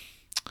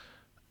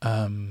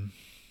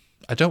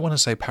I don't want to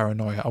say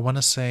paranoia. I want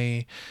to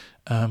say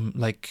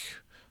like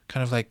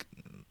kind of like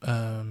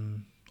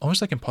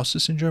almost like imposter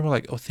syndrome, or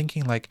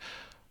thinking like,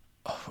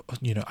 oh,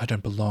 I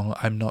don't belong.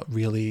 I'm not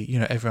really,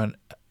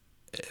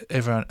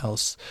 everyone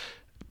else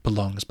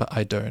belongs, but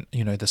I don't.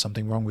 There's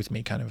something wrong with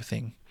me, kind of a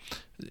thing.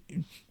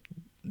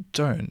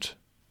 Don't.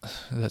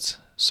 That's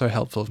so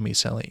helpful of me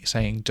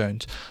saying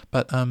don't.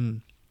 But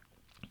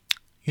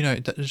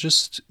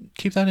just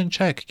keep that in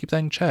check. Keep that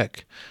in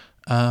check.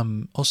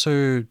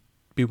 Also,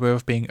 beware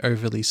of being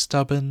overly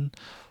stubborn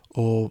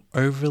or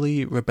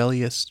overly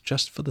rebellious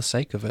just for the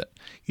sake of it.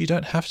 You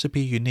don't have to be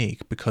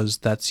unique because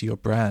that's your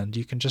brand.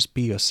 You can just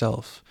be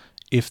yourself,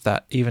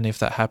 even if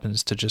that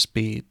happens to just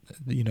be,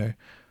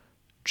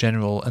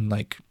 general and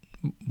like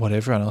what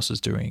everyone else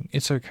is doing.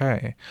 It's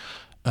okay.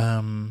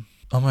 Oh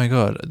my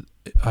God,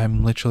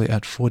 I'm literally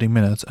at 40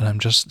 minutes and I'm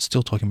just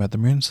still talking about the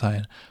moon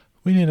sign.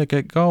 We need to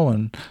get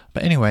going.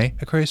 But anyway,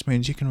 Aquarius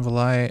moons, you can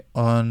rely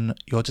on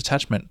your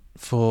detachment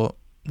for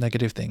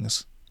negative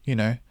things,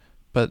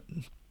 but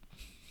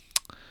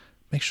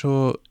make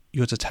sure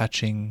you're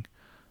detaching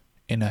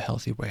in a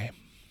healthy way.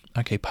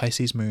 Okay,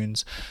 Pisces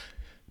moons,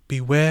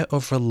 beware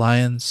of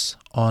reliance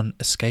on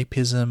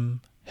escapism,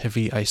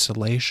 heavy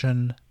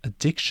isolation,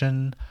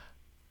 addiction,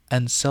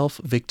 and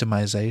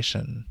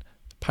self-victimization.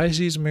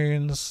 Pisces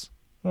moons,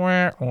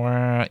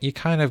 you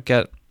kind of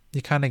get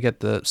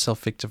the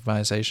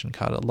self-victimization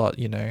card a lot,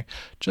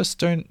 Just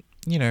don't,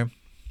 you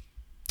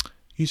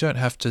don't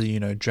have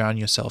to, drown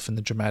yourself in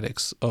the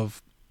dramatics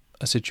of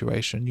a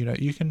situation.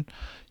 You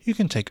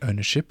can take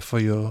ownership for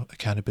your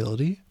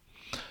accountability.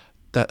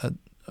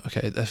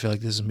 Okay, I feel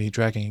like this is me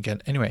dragging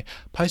again. Anyway,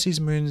 Pisces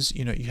moons,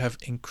 you have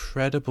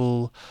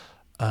incredible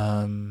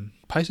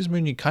Pisces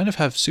moon, you kind of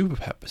have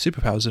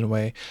superpowers in a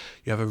way.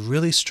 You have a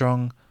really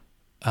strong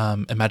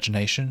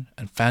imagination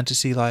and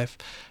fantasy life,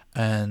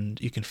 and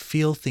you can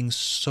feel things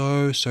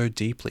so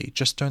deeply.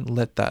 Just don't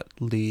let that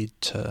lead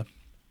to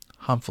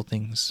harmful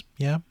things.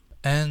 Yeah.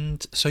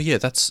 And so yeah,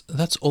 that's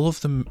all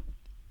of the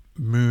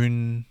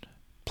moon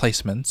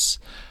placements,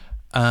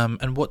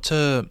 and what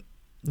to,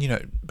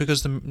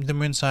 because the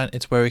moon sign,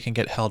 it's where we can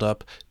get held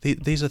up.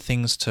 These are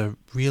things to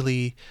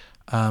really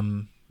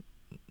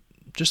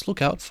just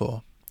look out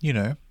for,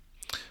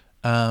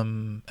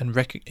 and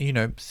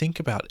think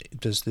about,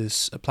 does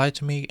this apply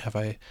to me? Have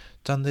I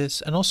done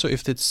this? And also,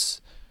 if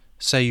it's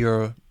say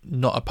you're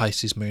not a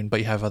Pisces moon, but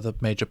you have other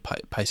major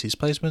Pisces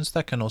placements,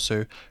 that can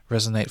also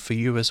resonate for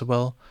you as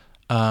well.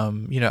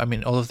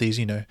 All of these,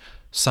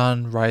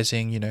 sun,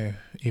 rising,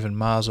 even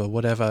Mars or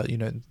whatever,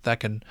 that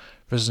can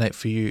resonate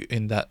for you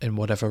in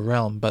whatever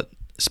realm. But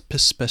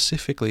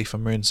specifically for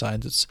moon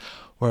signs, it's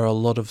where a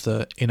lot of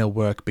the inner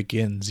work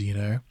begins,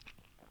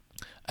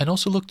 And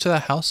also look to the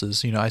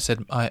houses. I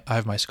said I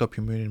have my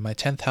Scorpio moon in my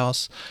 10th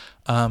house.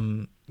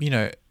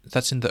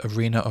 That's in the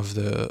arena of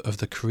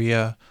the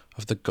career,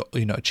 of the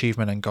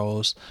achievement and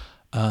goals.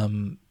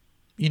 And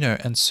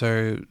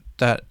so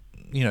that,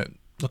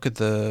 look at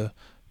the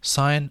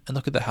sign and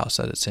look at the house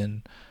that it's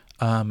in.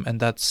 And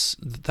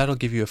that'll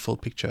give you a full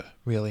picture,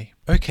 really.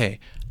 Okay,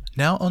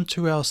 now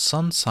onto our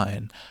sun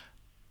sign.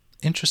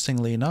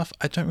 Interestingly enough,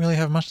 I don't really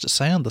have much to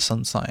say on the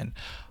sun sign.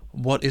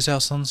 What is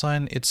our sun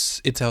sign?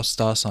 It's our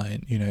star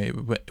sign.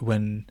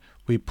 When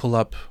we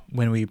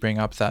bring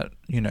up that,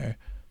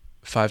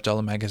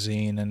 $5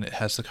 magazine and it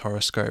has the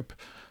horoscope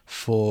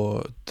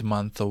for the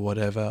month or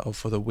whatever, or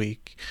for the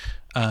week.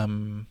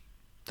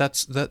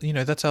 That's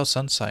our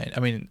sun sign. I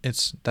mean,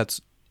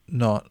 that's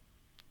not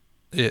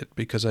it,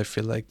 because I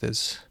feel like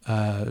there's,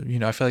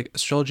 I feel like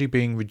astrology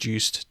being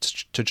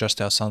reduced to just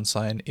our sun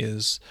sign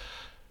is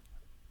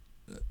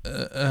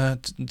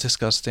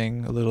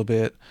disgusting a little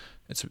bit.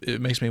 It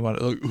makes me want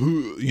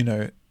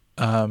to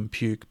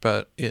puke,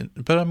 but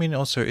I mean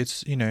also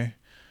it's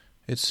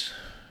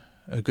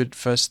a good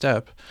first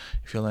step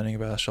if you're learning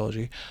about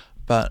astrology.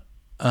 But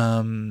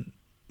I'm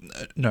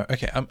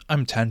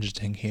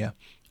tangenting here.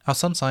 Our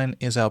sun sign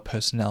is our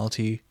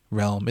personality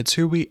realm. It's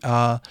who we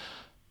are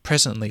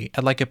presently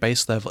at like a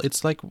base level.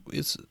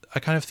 I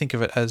kind of think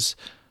of it as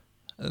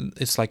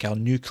it's like our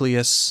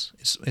nucleus.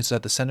 It's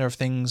at the center of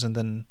things, and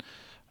then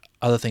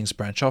other things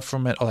branch off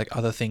from it, or like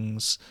other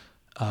things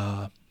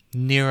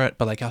near it.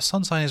 But like our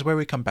sun sign is where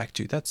we come back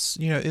to. That's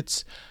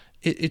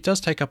it does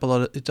take up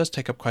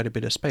quite a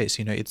bit of space.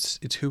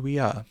 It's who we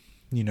are.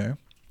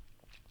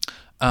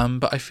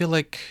 But I feel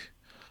like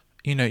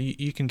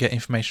you can get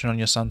information on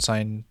your sun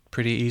sign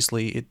pretty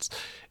easily. It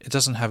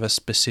doesn't have a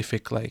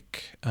specific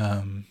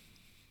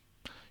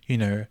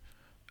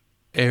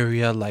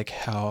area, like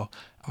how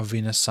our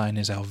Venus sign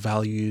is our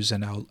values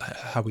and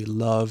how we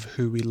love,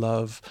 who we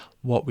love,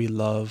 what we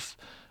love,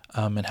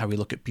 and how we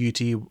look at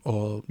beauty,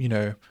 or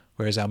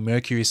whereas our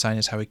Mercury sign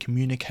is how we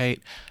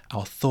communicate,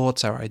 our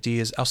thoughts, our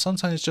ideas. Our sun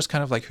sign is just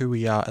kind of like who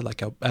we are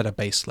at a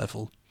base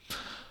level.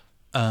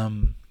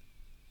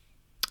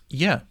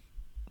 Yeah.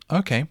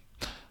 Okay.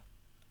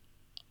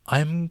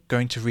 I'm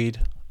going to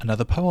read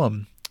another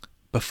poem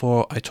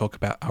before I talk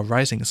about our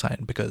rising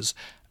sign, because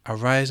our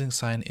rising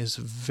sign is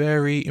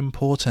very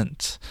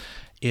important.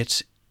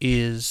 It's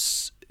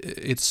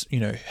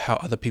how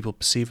other people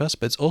perceive us,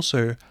 but it's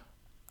also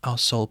our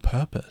sole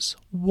purpose.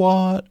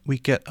 What? We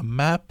get a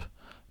map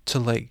to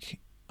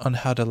on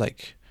how to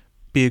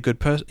be a good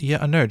person. Yeah,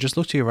 I know. Just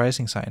look to your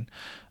rising sign.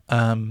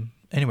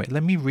 Anyway,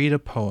 let me read a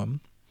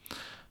poem.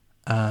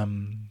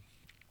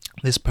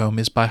 This poem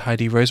is by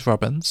Heidi Rose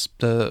Robbins.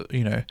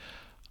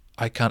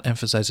 I can't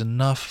emphasize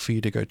enough for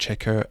you to go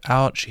check her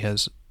out. She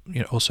has,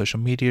 all social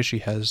media. She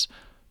has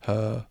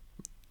her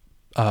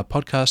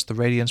podcast, The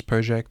Radiance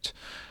Project.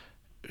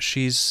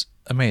 She's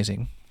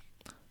amazing.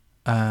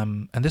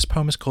 And this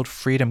poem is called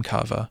Freedom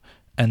Carver.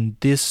 And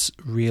this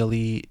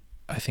really,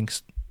 I think,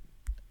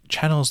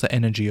 channels the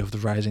energy of the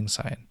rising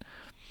sign.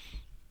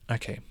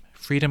 Okay,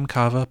 Freedom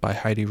Carver by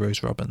Heidi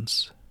Rose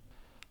Robbins.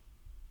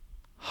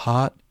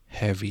 Heart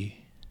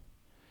heavy,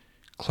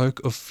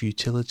 cloak of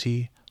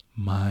futility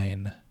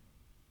mine.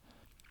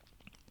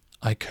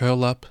 I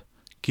curl up,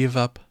 give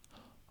up,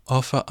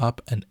 offer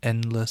up an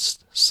endless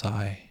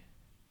sigh.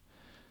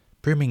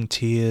 Brimming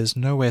tears,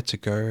 nowhere to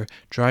go,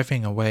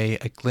 driving away,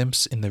 a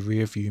glimpse in the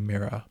rearview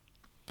mirror.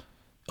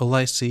 All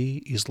I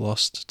see is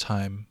lost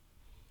time.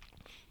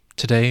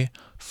 Today,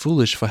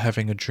 foolish for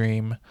having a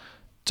dream,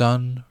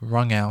 done,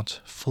 wrung out,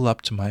 full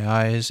up to my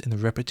eyes in the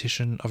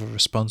repetition of a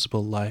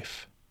responsible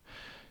life.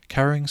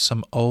 Carrying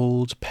some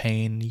old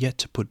pain yet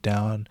to put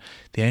down,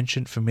 the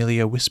ancient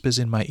familiar whispers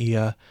in my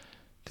ear,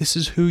 "This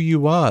is who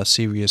you are,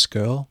 serious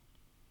girl.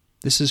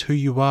 This is who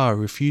you are,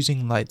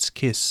 refusing light's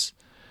kiss.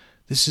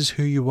 This is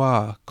who you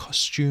are,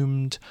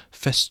 costumed,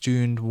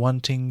 festooned,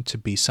 wanting to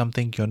be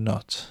something you're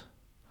not."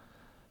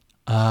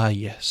 Ah,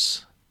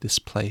 yes, this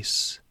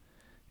place,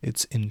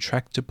 its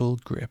intractable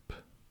grip.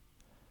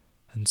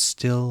 And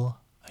still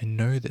I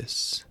know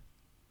this.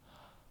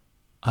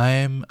 I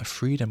am a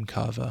freedom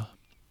carver.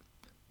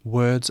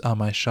 Words are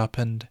my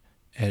sharpened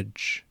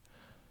edge.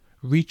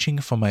 Reaching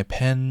for my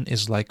pen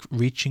is like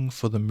reaching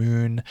for the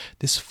moon,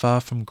 this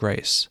far from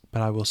grace, but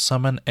I will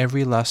summon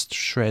every last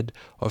shred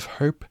of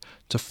hope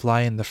to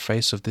fly in the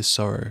face of this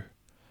sorrow.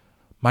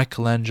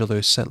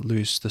 Michelangelo set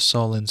loose the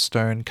soul in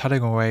stone,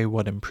 cutting away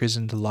what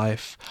imprisoned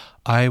life.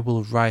 I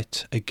will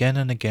write again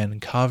and again,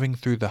 carving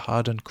through the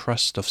hardened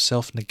crust of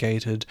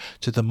self-negated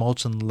to the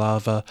molten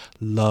lava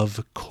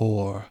love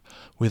core,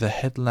 with a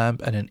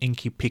headlamp and an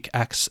inky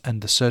pickaxe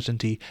and the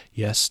certainty,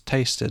 yes,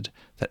 tasted,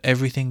 that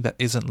everything that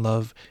isn't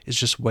love is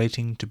just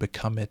waiting to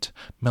become it,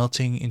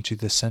 melting into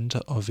the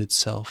center of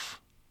itself.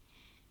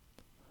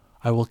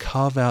 I will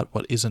carve out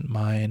what isn't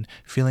mine,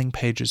 filling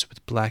pages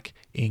with black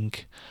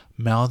ink,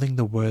 mouthing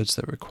the words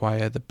that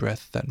require the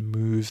breath that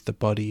move the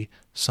body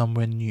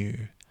somewhere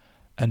new,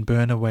 and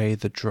burn away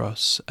the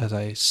dross as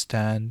I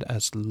stand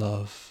as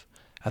love,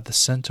 at the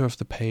center of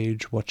the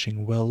page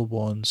watching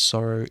well-worn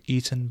sorrow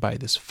eaten by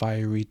this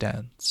fiery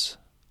dance.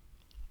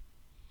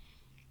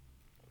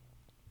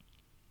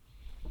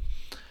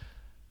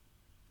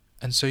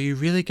 And so you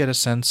really get a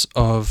sense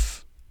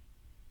of,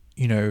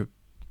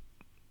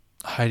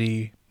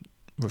 Heidi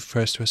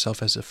refers to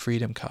herself as a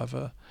freedom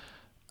carver,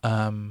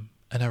 and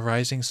a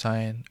rising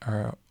sign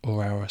or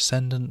our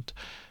ascendant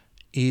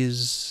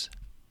is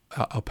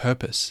our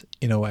purpose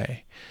in a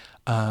way.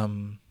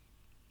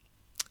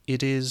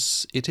 It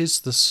is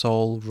the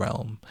soul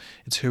realm.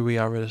 It's who we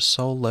are at a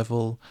soul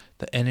level,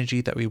 the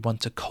energy that we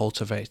want to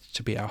cultivate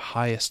to be our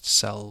highest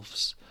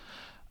selves.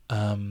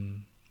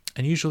 And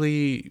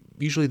usually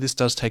this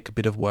does take a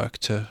bit of work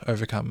to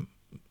overcome,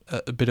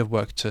 a bit of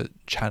work to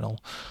channel.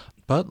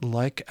 But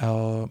like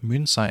our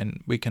moon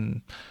sign, we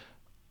can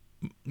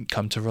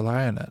come to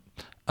rely on it.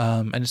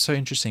 And it's so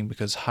interesting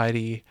because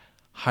Heidi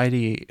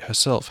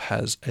herself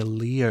has a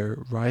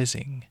Leo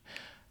rising.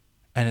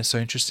 And it's so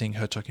interesting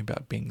her talking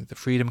about being the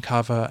freedom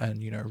carver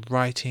and,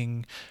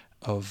 writing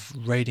of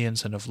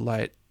radiance and of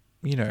light.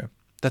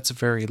 That's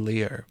very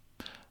Leo.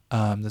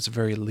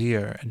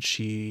 And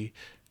she,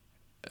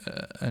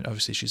 and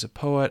obviously she's a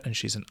poet and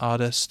she's an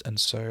artist.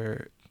 And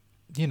so,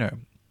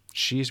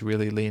 she's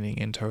really leaning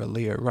into her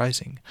Leo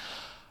rising.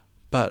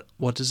 But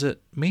what does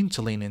it mean to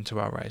lean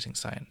into our rising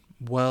sign?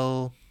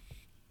 Well,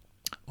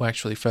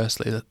 actually,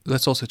 firstly,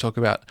 let's also talk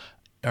about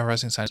our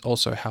rising sign is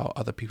also how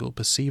other people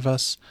perceive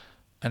us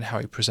and how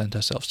we present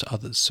ourselves to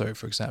others. So,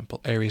 for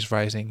example, Aries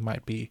rising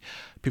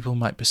people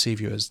might perceive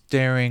you as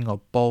daring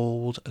or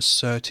bold,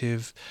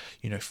 assertive,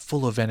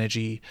 full of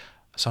energy.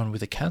 Someone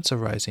with a Cancer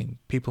rising,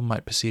 people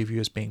might perceive you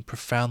as being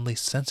profoundly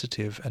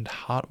sensitive and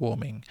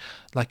heartwarming,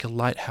 like a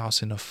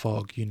lighthouse in a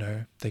fog.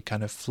 They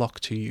kind of flock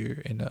to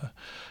you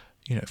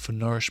for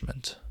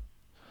nourishment.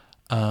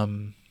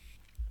 And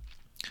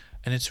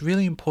it's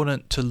really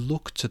important to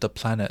look to the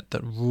planet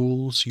that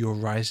rules your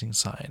rising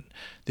sign.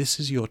 This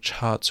is your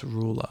chart's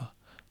ruler,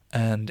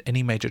 and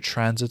any major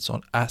transits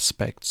or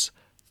aspects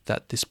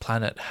that this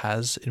planet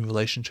has in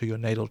relation to your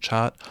natal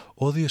chart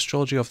or the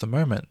astrology of the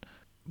moment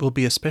will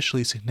be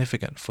especially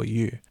significant for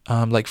you.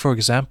 Like, for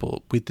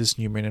example, with this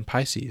new moon in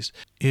Pisces,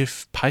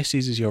 if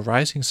Pisces is your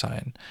rising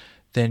sign,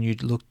 then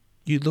you'd look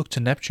to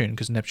Neptune,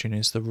 because Neptune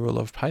is the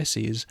ruler of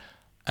Pisces.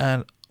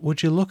 And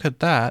would you look at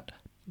that,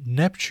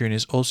 Neptune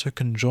is also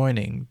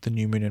conjoining the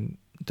new moon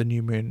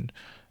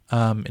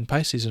in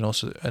Pisces, and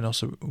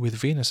also with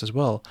Venus as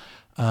well.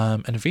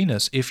 And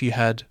Venus, if you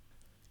had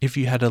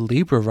a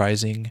Libra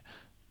rising,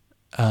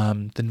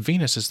 then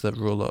Venus is the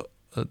ruler,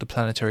 the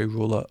planetary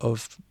ruler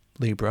of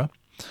Libra.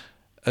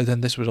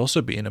 Then this would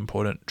also be an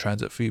important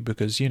transit for you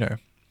because,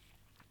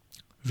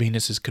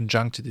 Venus is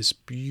conjunct to this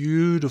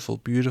beautiful,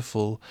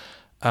 beautiful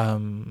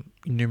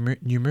new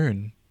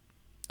moon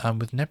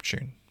with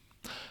Neptune.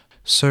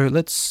 So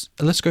let's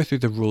go through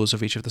the rules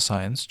of each of the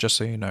signs, just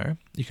so you know.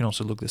 You can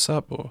also look this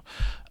up.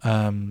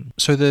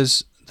 So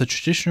there's the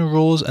traditional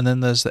rules, and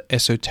then there's the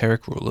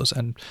esoteric rulers.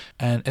 And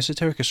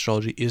esoteric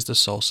astrology is the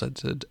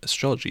soul-centered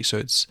astrology. So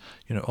it's,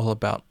 all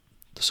about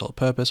the soul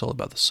purpose, all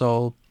about the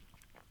soul.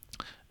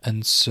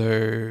 And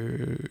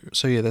so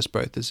yeah, there's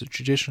both. There's the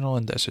traditional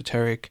and the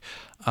esoteric.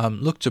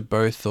 Look to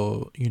both,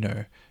 or,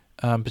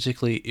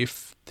 particularly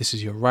if this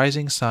is your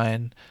rising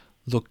sign,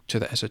 look to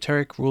the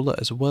esoteric ruler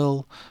as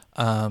well.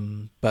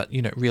 But,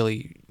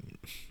 really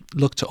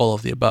look to all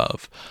of the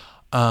above.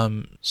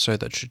 So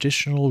the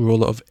traditional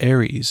ruler of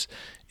Aries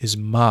is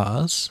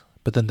Mars,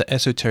 but then the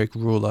esoteric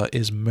ruler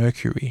is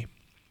Mercury.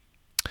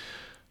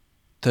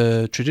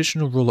 The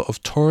traditional ruler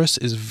of Taurus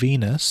is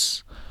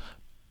Venus,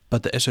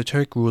 but the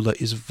esoteric ruler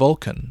is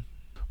Vulcan,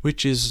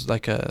 which is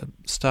like a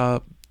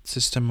star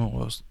system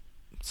or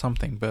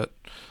something. But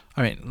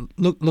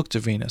look to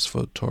Venus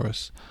for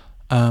Taurus.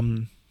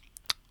 The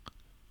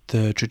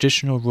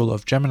traditional ruler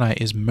of Gemini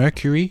is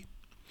Mercury,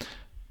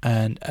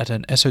 and at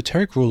an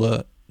esoteric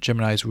ruler,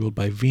 Gemini is ruled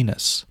by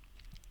Venus.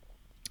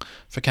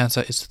 For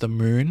Cancer, it's the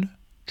moon,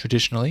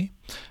 traditionally,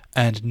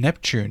 and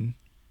Neptune,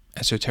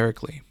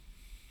 esoterically.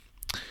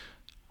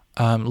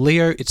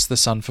 Leo, it's the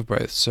sun for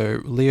both.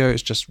 So Leo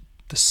is just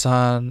the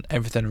sun,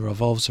 everything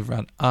revolves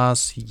around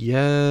us,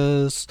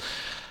 yes.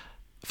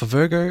 For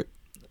Virgo,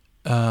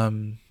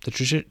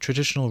 the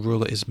traditional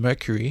ruler is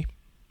Mercury,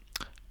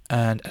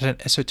 and at an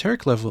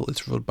esoteric level,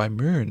 it's ruled by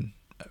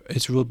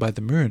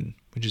the moon,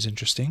 which is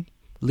interesting.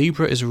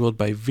 Libra is ruled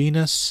by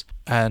Venus,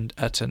 and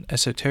at an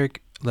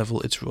esoteric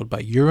level, it's ruled by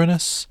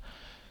Uranus.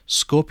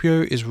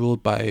 Scorpio is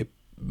ruled by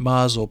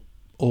Mars or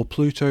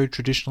Pluto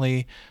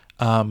traditionally,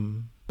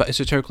 but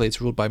esoterically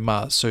it's ruled by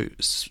Mars, so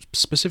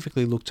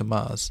specifically look to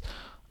Mars.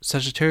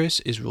 Sagittarius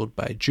is ruled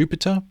by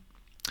Jupiter,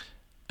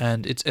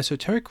 and its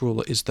esoteric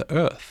ruler is the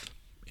Earth,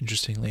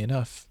 interestingly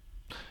enough.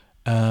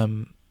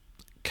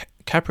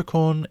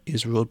 Capricorn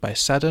is ruled by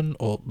Saturn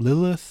or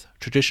Lilith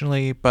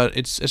traditionally, but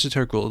its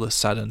esoteric ruler is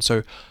Saturn,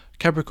 so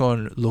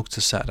Capricorn, look to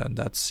Saturn.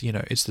 That's,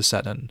 it's the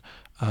Saturn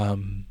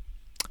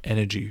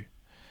energy.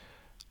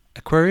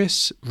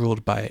 Aquarius,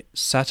 ruled by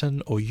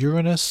Saturn or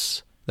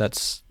Uranus.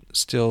 That's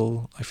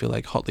still, I feel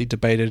like, hotly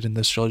debated in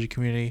the astrology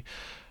community.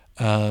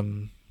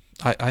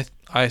 I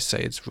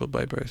say it's ruled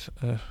by both.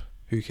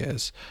 Who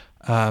cares?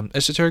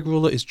 Esoteric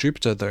ruler is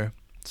Jupiter, though.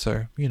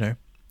 So,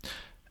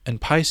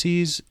 And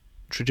Pisces,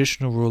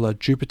 traditional ruler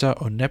Jupiter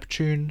or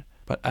Neptune,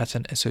 but at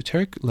an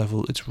esoteric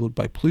level, it's ruled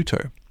by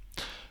Pluto.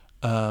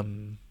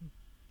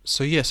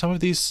 So yeah, some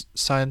of these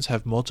signs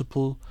have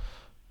multiple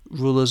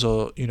rulers,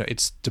 or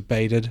it's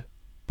debated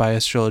by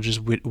astrologers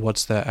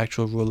what's their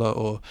actual ruler,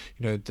 or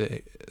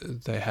they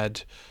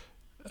had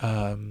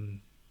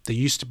they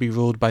used to be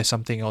ruled by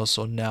something else,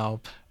 or now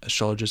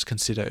astrologers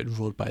consider it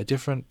ruled by a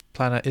different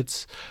planet.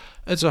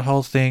 It's a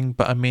whole thing,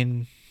 but I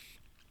mean,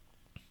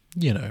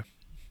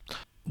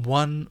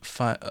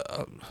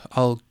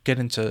 I'll get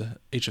into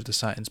each of the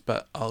signs,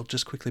 but I'll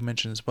just quickly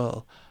mention as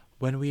well,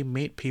 when we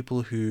meet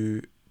people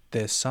who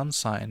their sun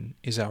sign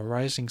is our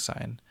rising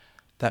sign,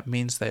 that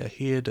means they are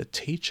here to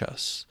teach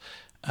us,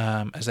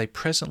 as they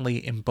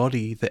presently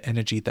embody the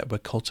energy that we're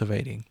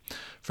cultivating.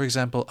 For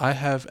example, I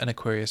have an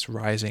Aquarius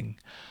rising.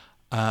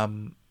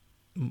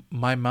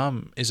 My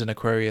mum is an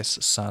Aquarius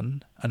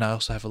sun, and I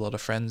also have a lot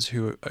of friends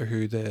who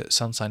their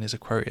sun sign is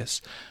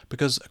Aquarius.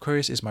 Because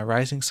Aquarius is my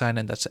rising sign,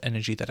 and that's the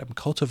energy that I'm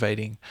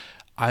cultivating,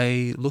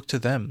 I look to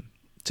them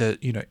to,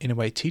 in a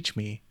way teach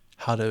me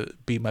how to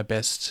be my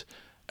best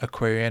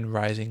Aquarian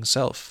rising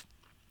self,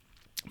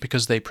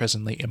 because they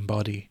presently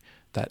embody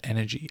that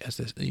energy as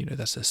this,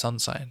 that's their sun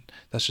sign.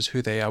 That's just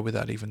who they are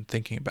without even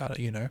thinking about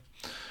it,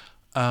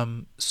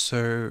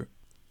 So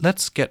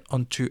let's get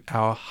onto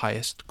our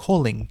highest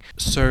calling.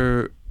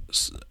 So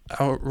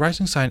our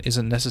rising sign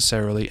isn't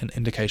necessarily an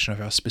indication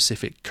of our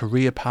specific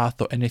career path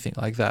or anything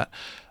like that.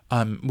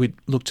 We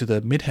look to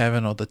the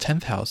midheaven or the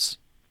 10th house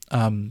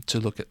to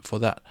look at for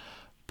that.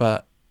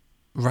 But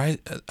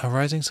a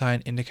rising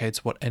sign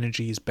indicates what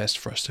energy is best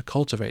for us to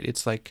cultivate.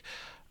 It's like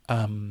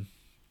who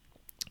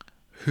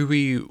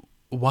we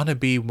want to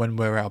be when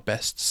we're our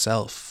best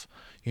self,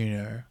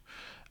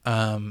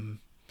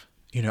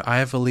 I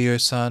have a Leo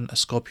sun, a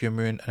Scorpio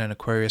moon, and an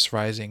Aquarius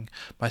rising.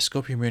 My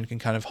Scorpio moon can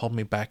kind of hold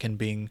me back in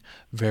being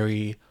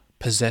very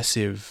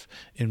possessive,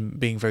 in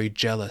being very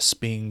jealous,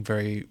 being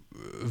very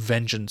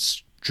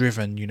vengeance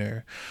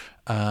driven,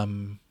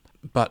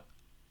 but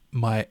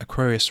my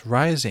Aquarius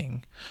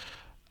rising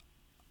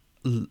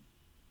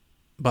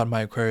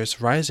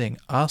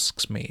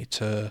asks me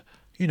to,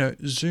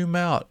 zoom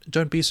out.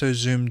 Don't be so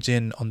zoomed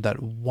in on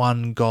that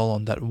one goal,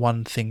 on that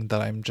one thing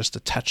that I'm just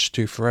attached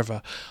to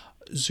forever.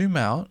 Zoom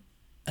out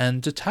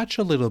and detach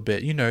a little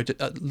bit,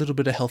 a little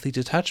bit of healthy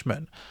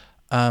detachment.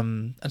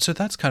 And so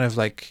that's kind of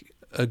like,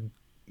 and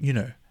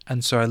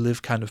so I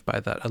live kind of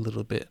by that a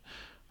little bit.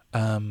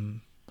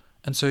 And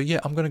so, yeah,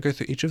 I'm going to go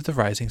through each of the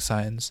rising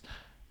signs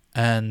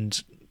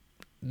and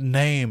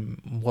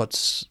name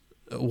what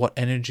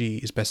energy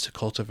is best to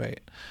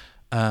cultivate.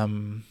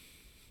 And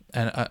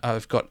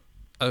I've got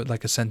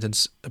like a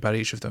sentence about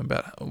each of them,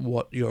 about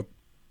what you're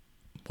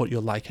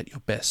like at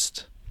your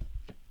best.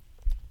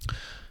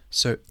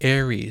 So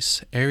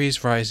Aries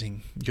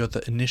rising, you're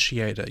the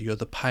initiator, you're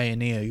the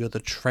pioneer, you're the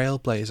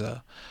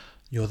trailblazer,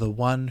 you're the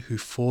one who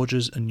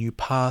forges a new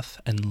path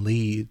and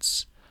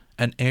leads.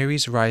 And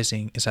Aries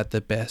rising is at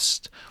their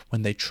best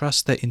when they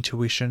trust their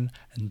intuition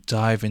and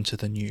dive into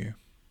the new.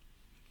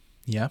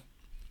 Yeah?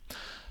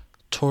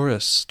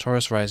 Taurus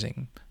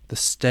rising, the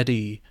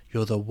steady,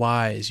 you're the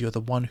wise, you're the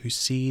one who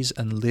sees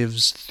and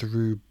lives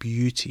through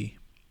beauty.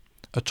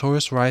 A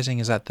Taurus rising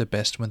is at their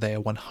best when they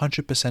are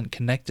 100%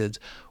 connected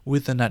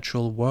with the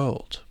natural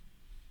world.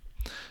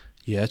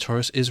 Yeah,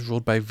 Taurus is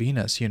ruled by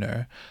Venus,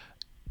 the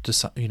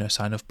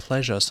sign of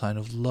pleasure, sign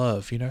of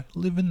love,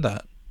 live in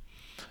that.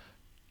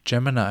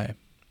 Gemini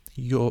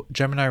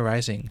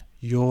rising,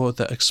 you're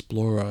the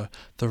explorer,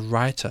 the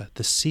writer,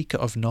 the seeker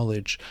of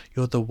knowledge.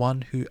 You're the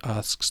one who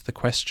asks the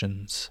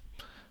questions.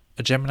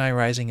 A Gemini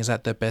rising is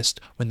at their best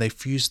when they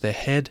fuse their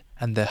head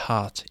and their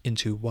heart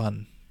into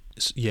one.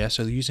 Yeah,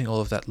 so they're using all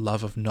of that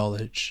love of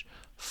knowledge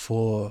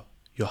for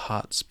your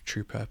heart's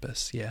true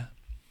purpose, yeah.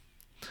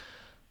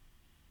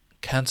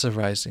 Cancer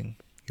rising,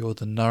 you're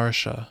the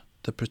nourisher,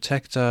 the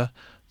protector,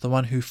 the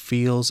one who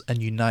feels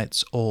and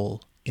unites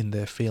all in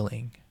their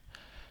feeling.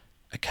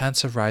 A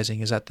Cancer rising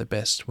is at their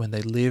best when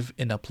they live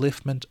in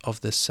upliftment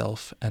of the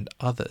self and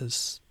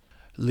others.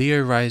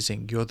 Leo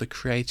rising, you're the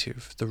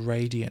creative, the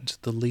radiant,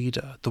 the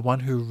leader, the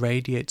one who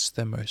radiates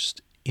their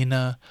most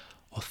inner,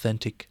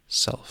 authentic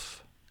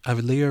self. A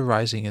Leo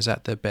rising is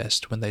at their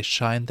best when they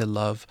shine their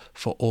love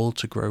for all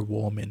to grow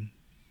warm in.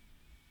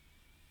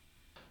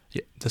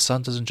 Yeah, the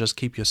sun doesn't just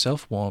keep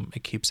yourself warm,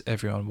 it keeps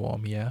everyone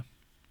warm, yeah?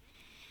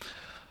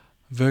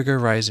 Virgo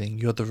rising,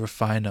 you're the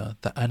refiner,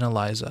 the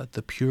analyzer,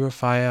 the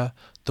purifier,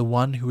 the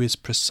one who is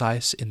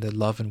precise in their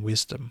love and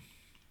wisdom.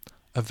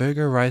 A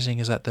Virgo rising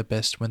is at their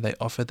best when they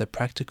offer their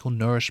practical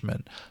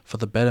nourishment for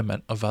the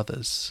betterment of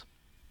others.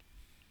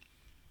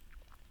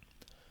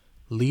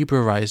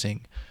 Libra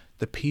rising,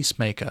 the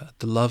peacemaker,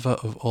 the lover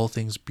of all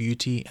things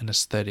beauty and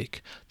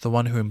aesthetic, the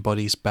one who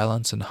embodies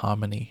balance and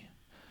harmony.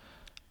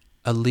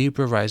 A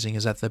Libra rising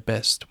is at their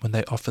best when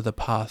they offer the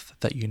path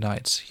that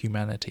unites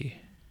humanity.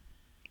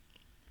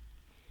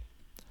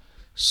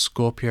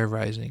 Scorpio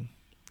rising,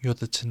 you're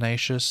the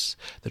tenacious,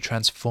 the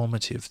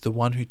transformative, the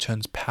one who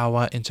turns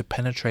power into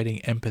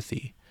penetrating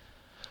empathy.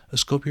 A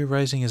Scorpio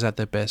rising is at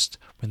their best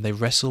when they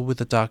wrestle with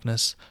the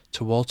darkness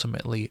to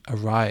ultimately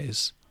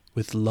arise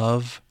with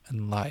love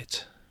and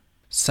light.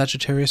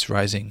 Sagittarius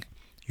rising,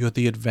 you're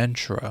the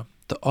adventurer,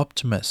 the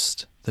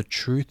optimist, the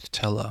truth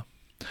teller,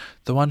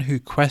 the one who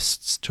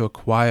quests to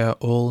acquire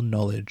all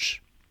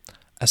knowledge.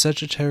 A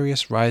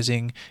Sagittarius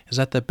rising is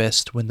at their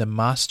best when the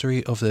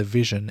mastery of their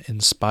vision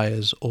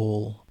inspires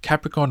all.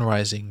 Capricorn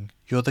rising,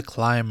 you're the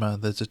climber,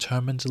 the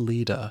determined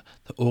leader,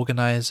 the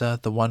organizer,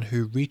 the one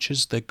who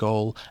reaches their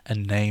goal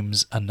and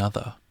names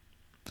another.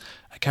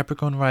 A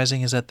Capricorn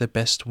rising is at their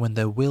best when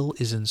their will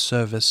is in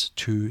service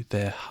to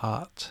their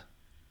heart.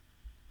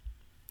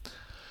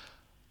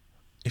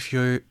 If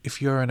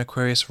you're an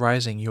Aquarius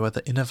rising, you are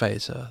the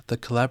innovator, the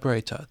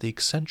collaborator, the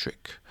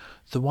eccentric,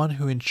 the one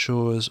who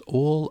ensures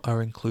all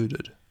are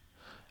included.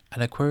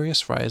 An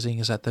Aquarius rising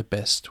is at their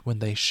best when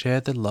they share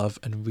their love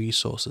and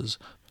resources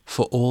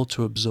for all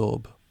to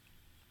absorb.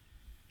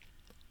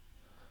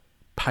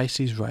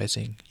 Pisces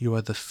rising, you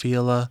are the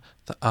feeler,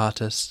 the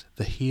artist,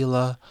 the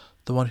healer,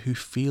 the one who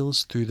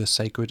feels through the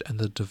sacred and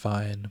the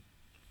divine.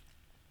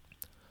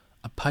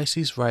 A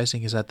Pisces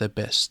rising is at their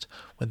best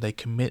when they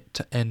commit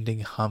to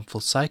ending harmful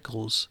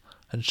cycles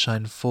and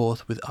shine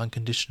forth with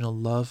unconditional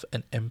love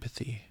and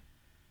empathy.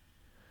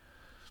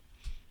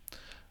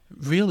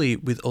 Really,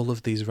 with all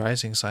of these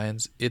rising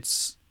signs,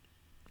 it's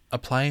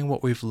applying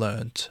what we've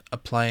learned,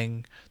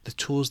 applying the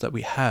tools that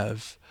we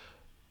have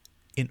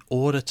in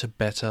order to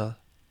better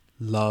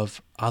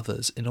love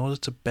others, in order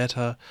to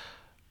better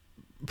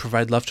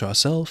provide love to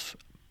ourselves,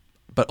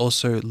 but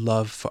also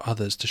love for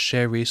others, to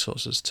share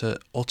resources, to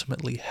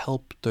ultimately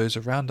help those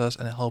around us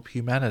and help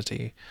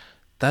humanity.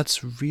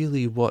 That's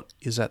really what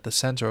is at the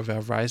center of our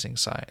rising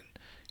sign,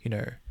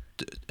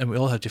 and we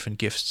all have different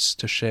gifts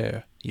to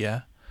share,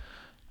 yeah?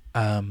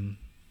 But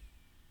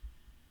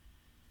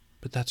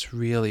that's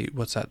really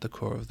what's at the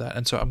core of that.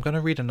 And so I'm going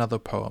to read another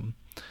poem.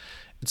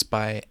 It's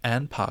by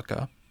Anne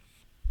Parker,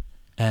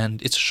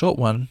 and it's a short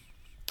one,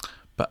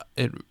 but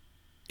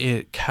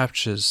it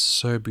captures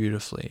so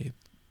beautifully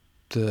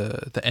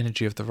the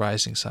energy of the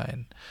rising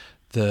sign,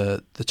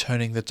 the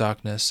turning the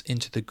darkness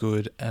into the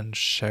good and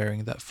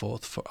sharing that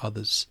forth for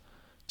others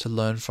to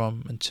learn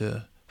from and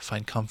to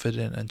find comfort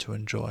in and to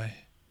enjoy.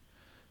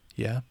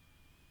 Yeah?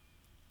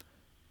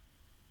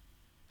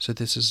 So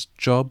this is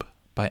Job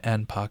by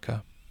Anne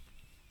Parker.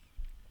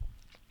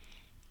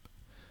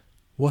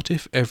 What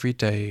if every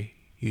day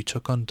you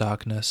took on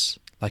darkness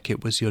like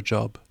it was your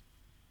job?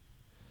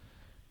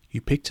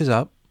 You picked it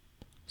up,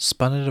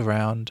 spun it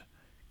around,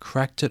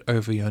 cracked it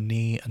over your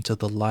knee until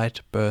the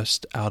light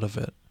burst out of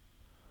it.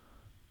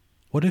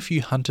 What if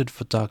you hunted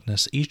for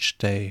darkness each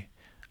day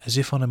as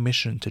if on a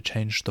mission to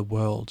change the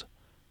world,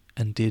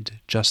 and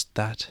did just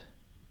that?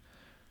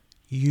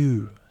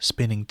 You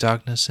spinning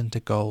darkness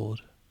into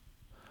gold.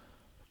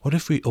 What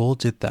if we all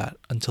did that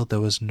until there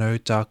was no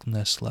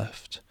darkness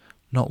left,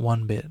 not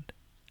one bit?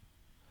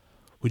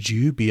 Would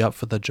you be up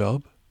for the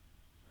job?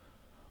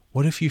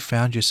 What if you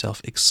found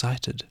yourself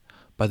excited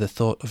by the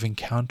thought of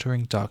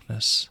encountering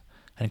darkness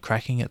and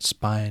cracking its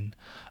spine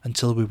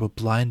until we were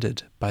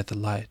blinded by the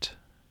light?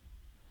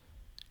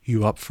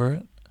 You up for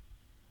it?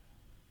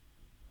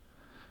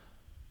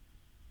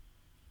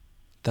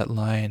 That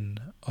line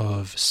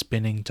of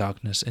spinning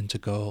darkness into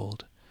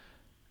gold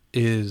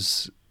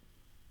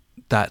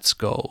that's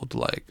gold.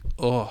 Like,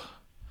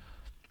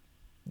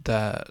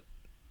 that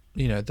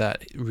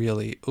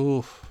really,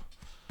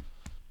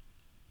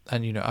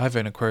 and I have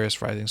an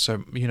Aquarius rising,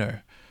 so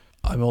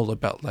I'm all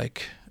about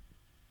like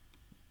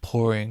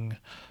pouring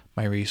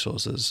my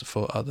resources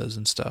for others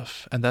and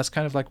stuff, and that's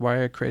kind of like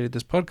why I created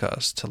this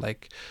podcast, to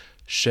like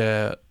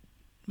share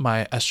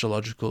my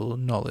astrological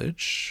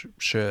knowledge,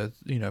 share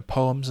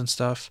poems and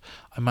stuff.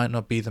 I might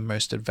not be the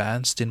most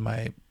advanced in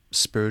my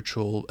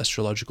spiritual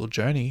astrological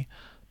journey,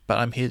 but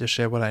I'm here to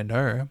share what I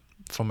know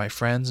for my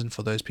friends and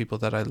for those people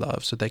that I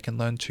love, so they can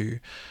learn to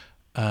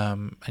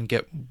and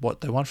get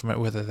what they want from it,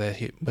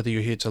 whether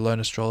you're here to learn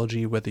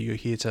astrology, whether you're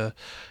here to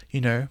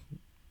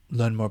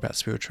learn more about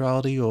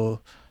spirituality,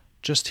 or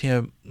just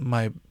hear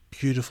my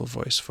beautiful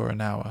voice for an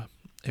hour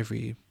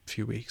every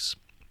few weeks.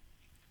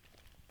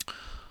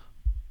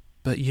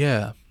 But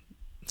yeah,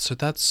 so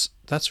that's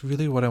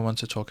really what I want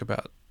to talk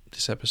about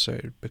this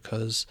episode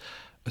because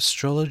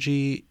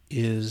astrology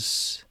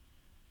it's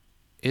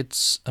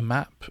a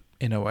map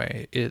in a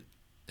way.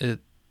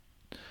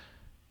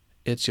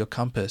 It's your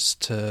compass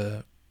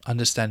to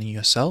understanding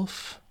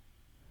yourself.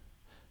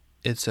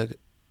 It's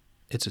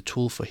a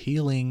tool for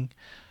healing,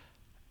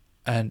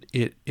 and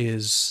it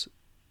is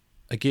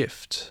a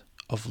gift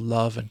of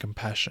love and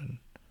compassion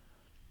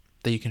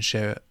that you can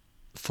share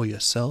for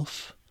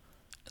yourself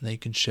and that you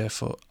can share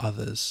for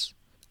others.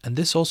 And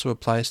this also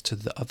applies to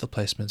the other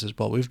placements as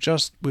well. We've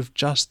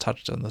just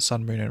touched on the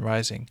sun, moon, and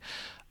rising.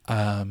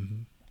 I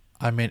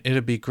mean,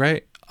 it'd be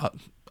great.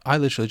 I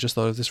literally just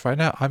thought of this right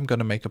now. I'm going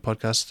to make a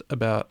podcast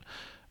about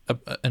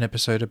an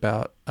episode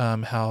about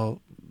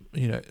how,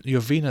 you know,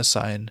 your Venus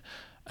sign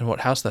and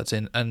what house that's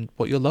in and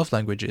what your love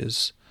language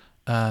is.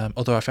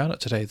 Although I found out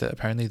today that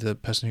apparently the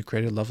person who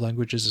created love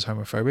languages is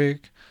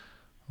homophobic.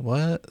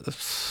 What?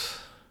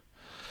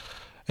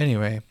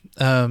 Anyway,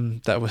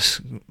 that was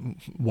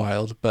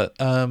wild, but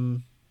yeah,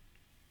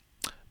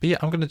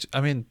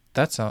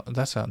 that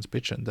sounds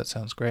bitchin'. That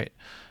sounds great.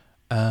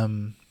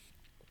 You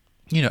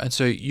know, and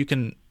so you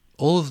can,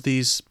 all of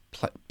these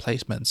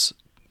placements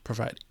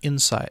provide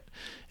insight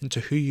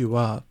into who you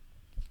are,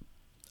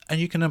 and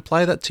you can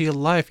apply that to your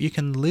life. You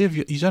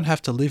don't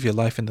have to live your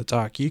life in the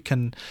dark. You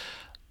can,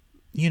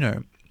 you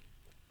know,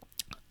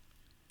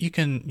 you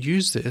can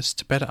use this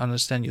to better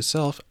understand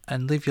yourself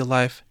and live your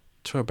life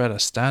to a better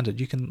standard.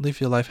 You can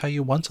live your life how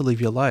you want to live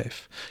your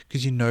life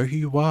because you know who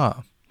you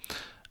are.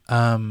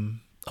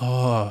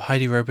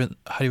 Heidi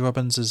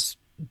Robbins'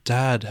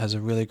 dad has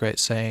a really great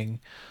saying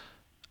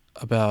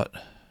about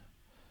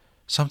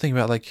something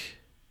about like,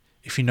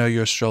 if you know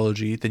your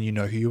astrology, then you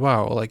know who you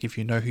are, or like if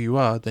you know who you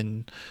are,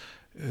 then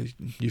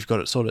you've got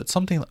it sorted.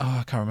 Something,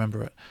 I can't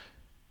remember it.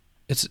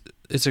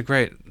 It's a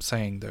great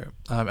saying though.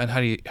 And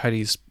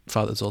Heidi's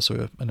father's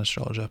also an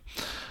astrologer.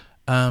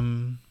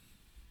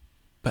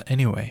 But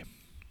anyway,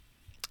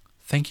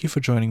 thank you for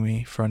joining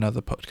me for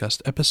another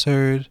podcast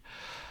episode.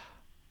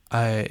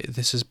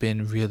 This has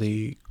been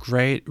really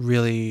great,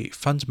 really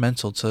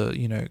fundamental to,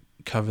 you know,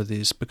 cover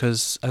this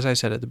because, as I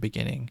said at the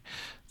beginning,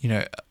 you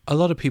know, a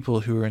lot of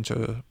people who aren't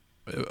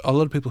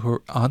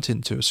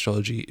into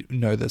astrology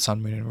know the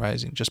sun, moon, and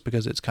rising just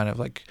because it's kind of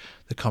like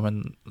the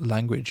common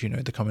language, you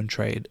know, the common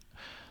trade.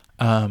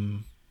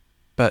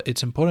 But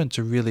it's important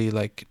to really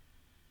like,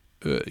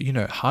 you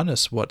know,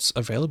 harness what's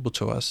available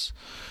to us.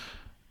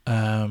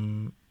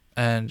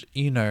 And,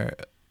 you know,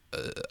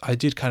 I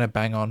did kind of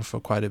bang on for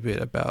quite a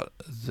bit about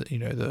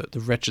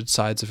the wretched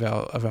sides of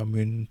our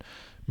moon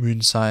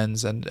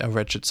signs and our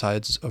wretched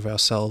sides of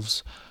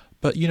ourselves.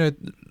 But, you know,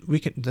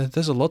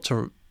 there's a lot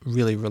to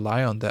really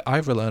rely on there. I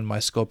rely on my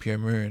Scorpio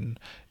moon,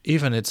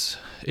 even though it's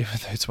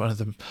one of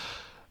the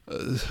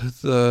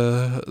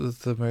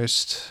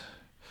most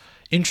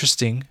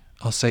interesting,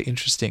 I'll say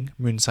interesting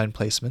moon sign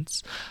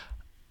placements.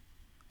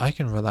 I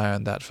can rely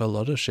on that for a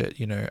lot of shit.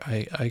 You know,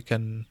 I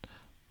can,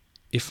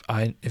 if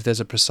there's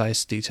a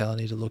precise detail I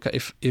need to look at,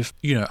 if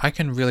you know, I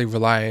can really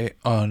rely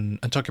on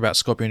and talk about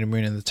Scorpio and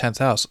Moon in the 10th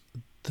house,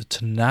 the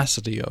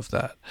tenacity of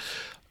that.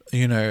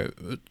 You know,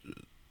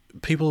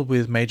 people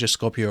with major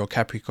Scorpio or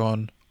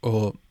Capricorn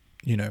or,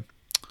 you know,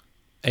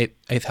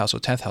 8th house or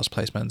 10th house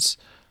placements,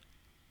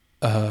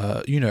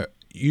 you know,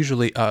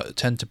 usually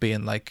tend to be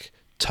in like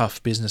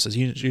tough businesses.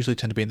 You usually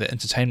tend to be in the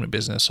entertainment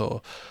business,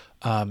 or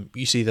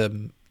you see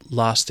them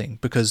lasting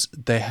because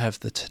they have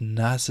the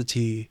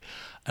tenacity,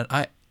 and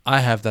I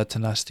have that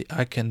tenacity.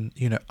 I can,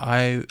 you know,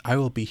 I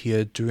will be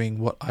here doing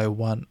what I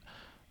want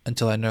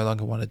until I no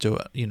longer want to do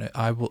it. You know,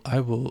 I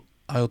will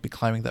be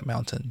climbing that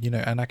mountain, you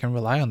know, and I can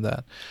rely on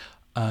that.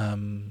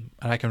 And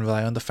I can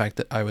rely on the fact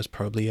that I was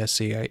probably a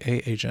CIA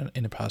agent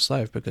in a past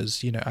life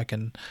because, you know, I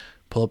can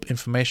pull up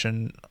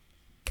information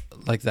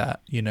like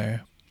that, you know.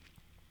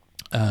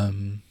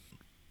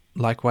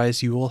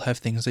 Likewise, you all have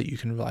things that you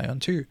can rely on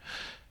too.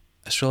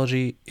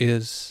 Astrology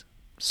is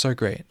so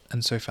great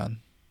and so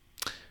fun.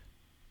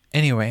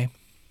 Anyway,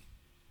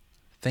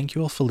 thank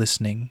you all for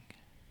listening.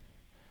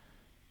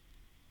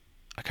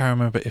 I can't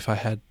remember if I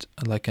had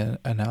like an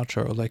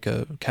outro or like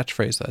a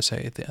catchphrase that I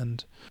say at the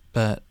end.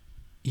 But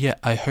yeah,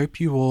 I hope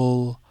you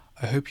all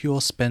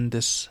spend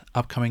this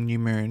upcoming new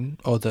moon,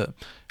 or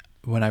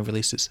when I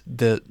release this,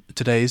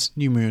 today's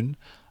new moon,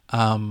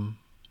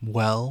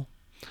 well.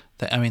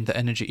 The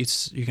energy,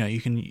 it's, you know,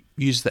 you can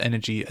use the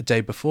energy a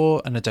day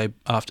before and a day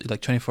after, like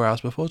 24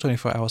 hours before,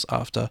 24 hours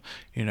after,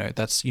 you know,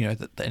 that's, you know,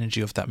 the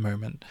energy of that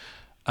moment.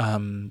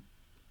 You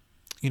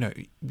know,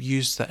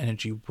 use that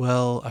energy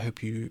well. I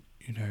hope you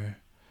know,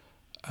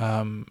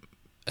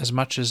 as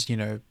much as, you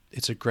know,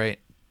 it's a great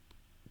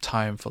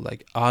time for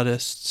like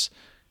artists,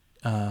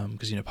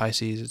 because, you know,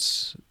 Pisces,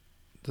 it's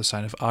the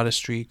sign of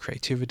artistry,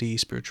 creativity,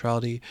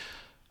 spirituality,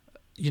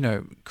 you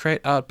know,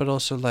 create art, but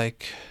also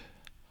like,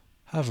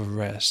 have a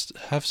rest,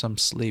 have some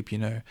sleep, you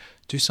know,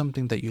 do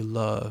something that you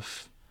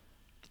love,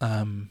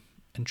 and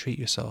treat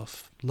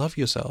yourself, love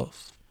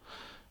yourself.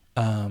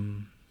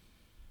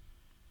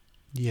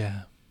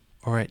 Yeah.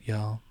 All right,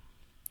 y'all.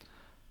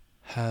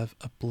 Have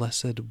a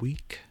blessed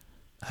week.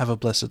 Have a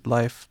blessed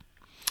life.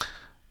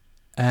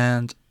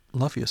 and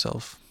love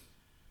yourself.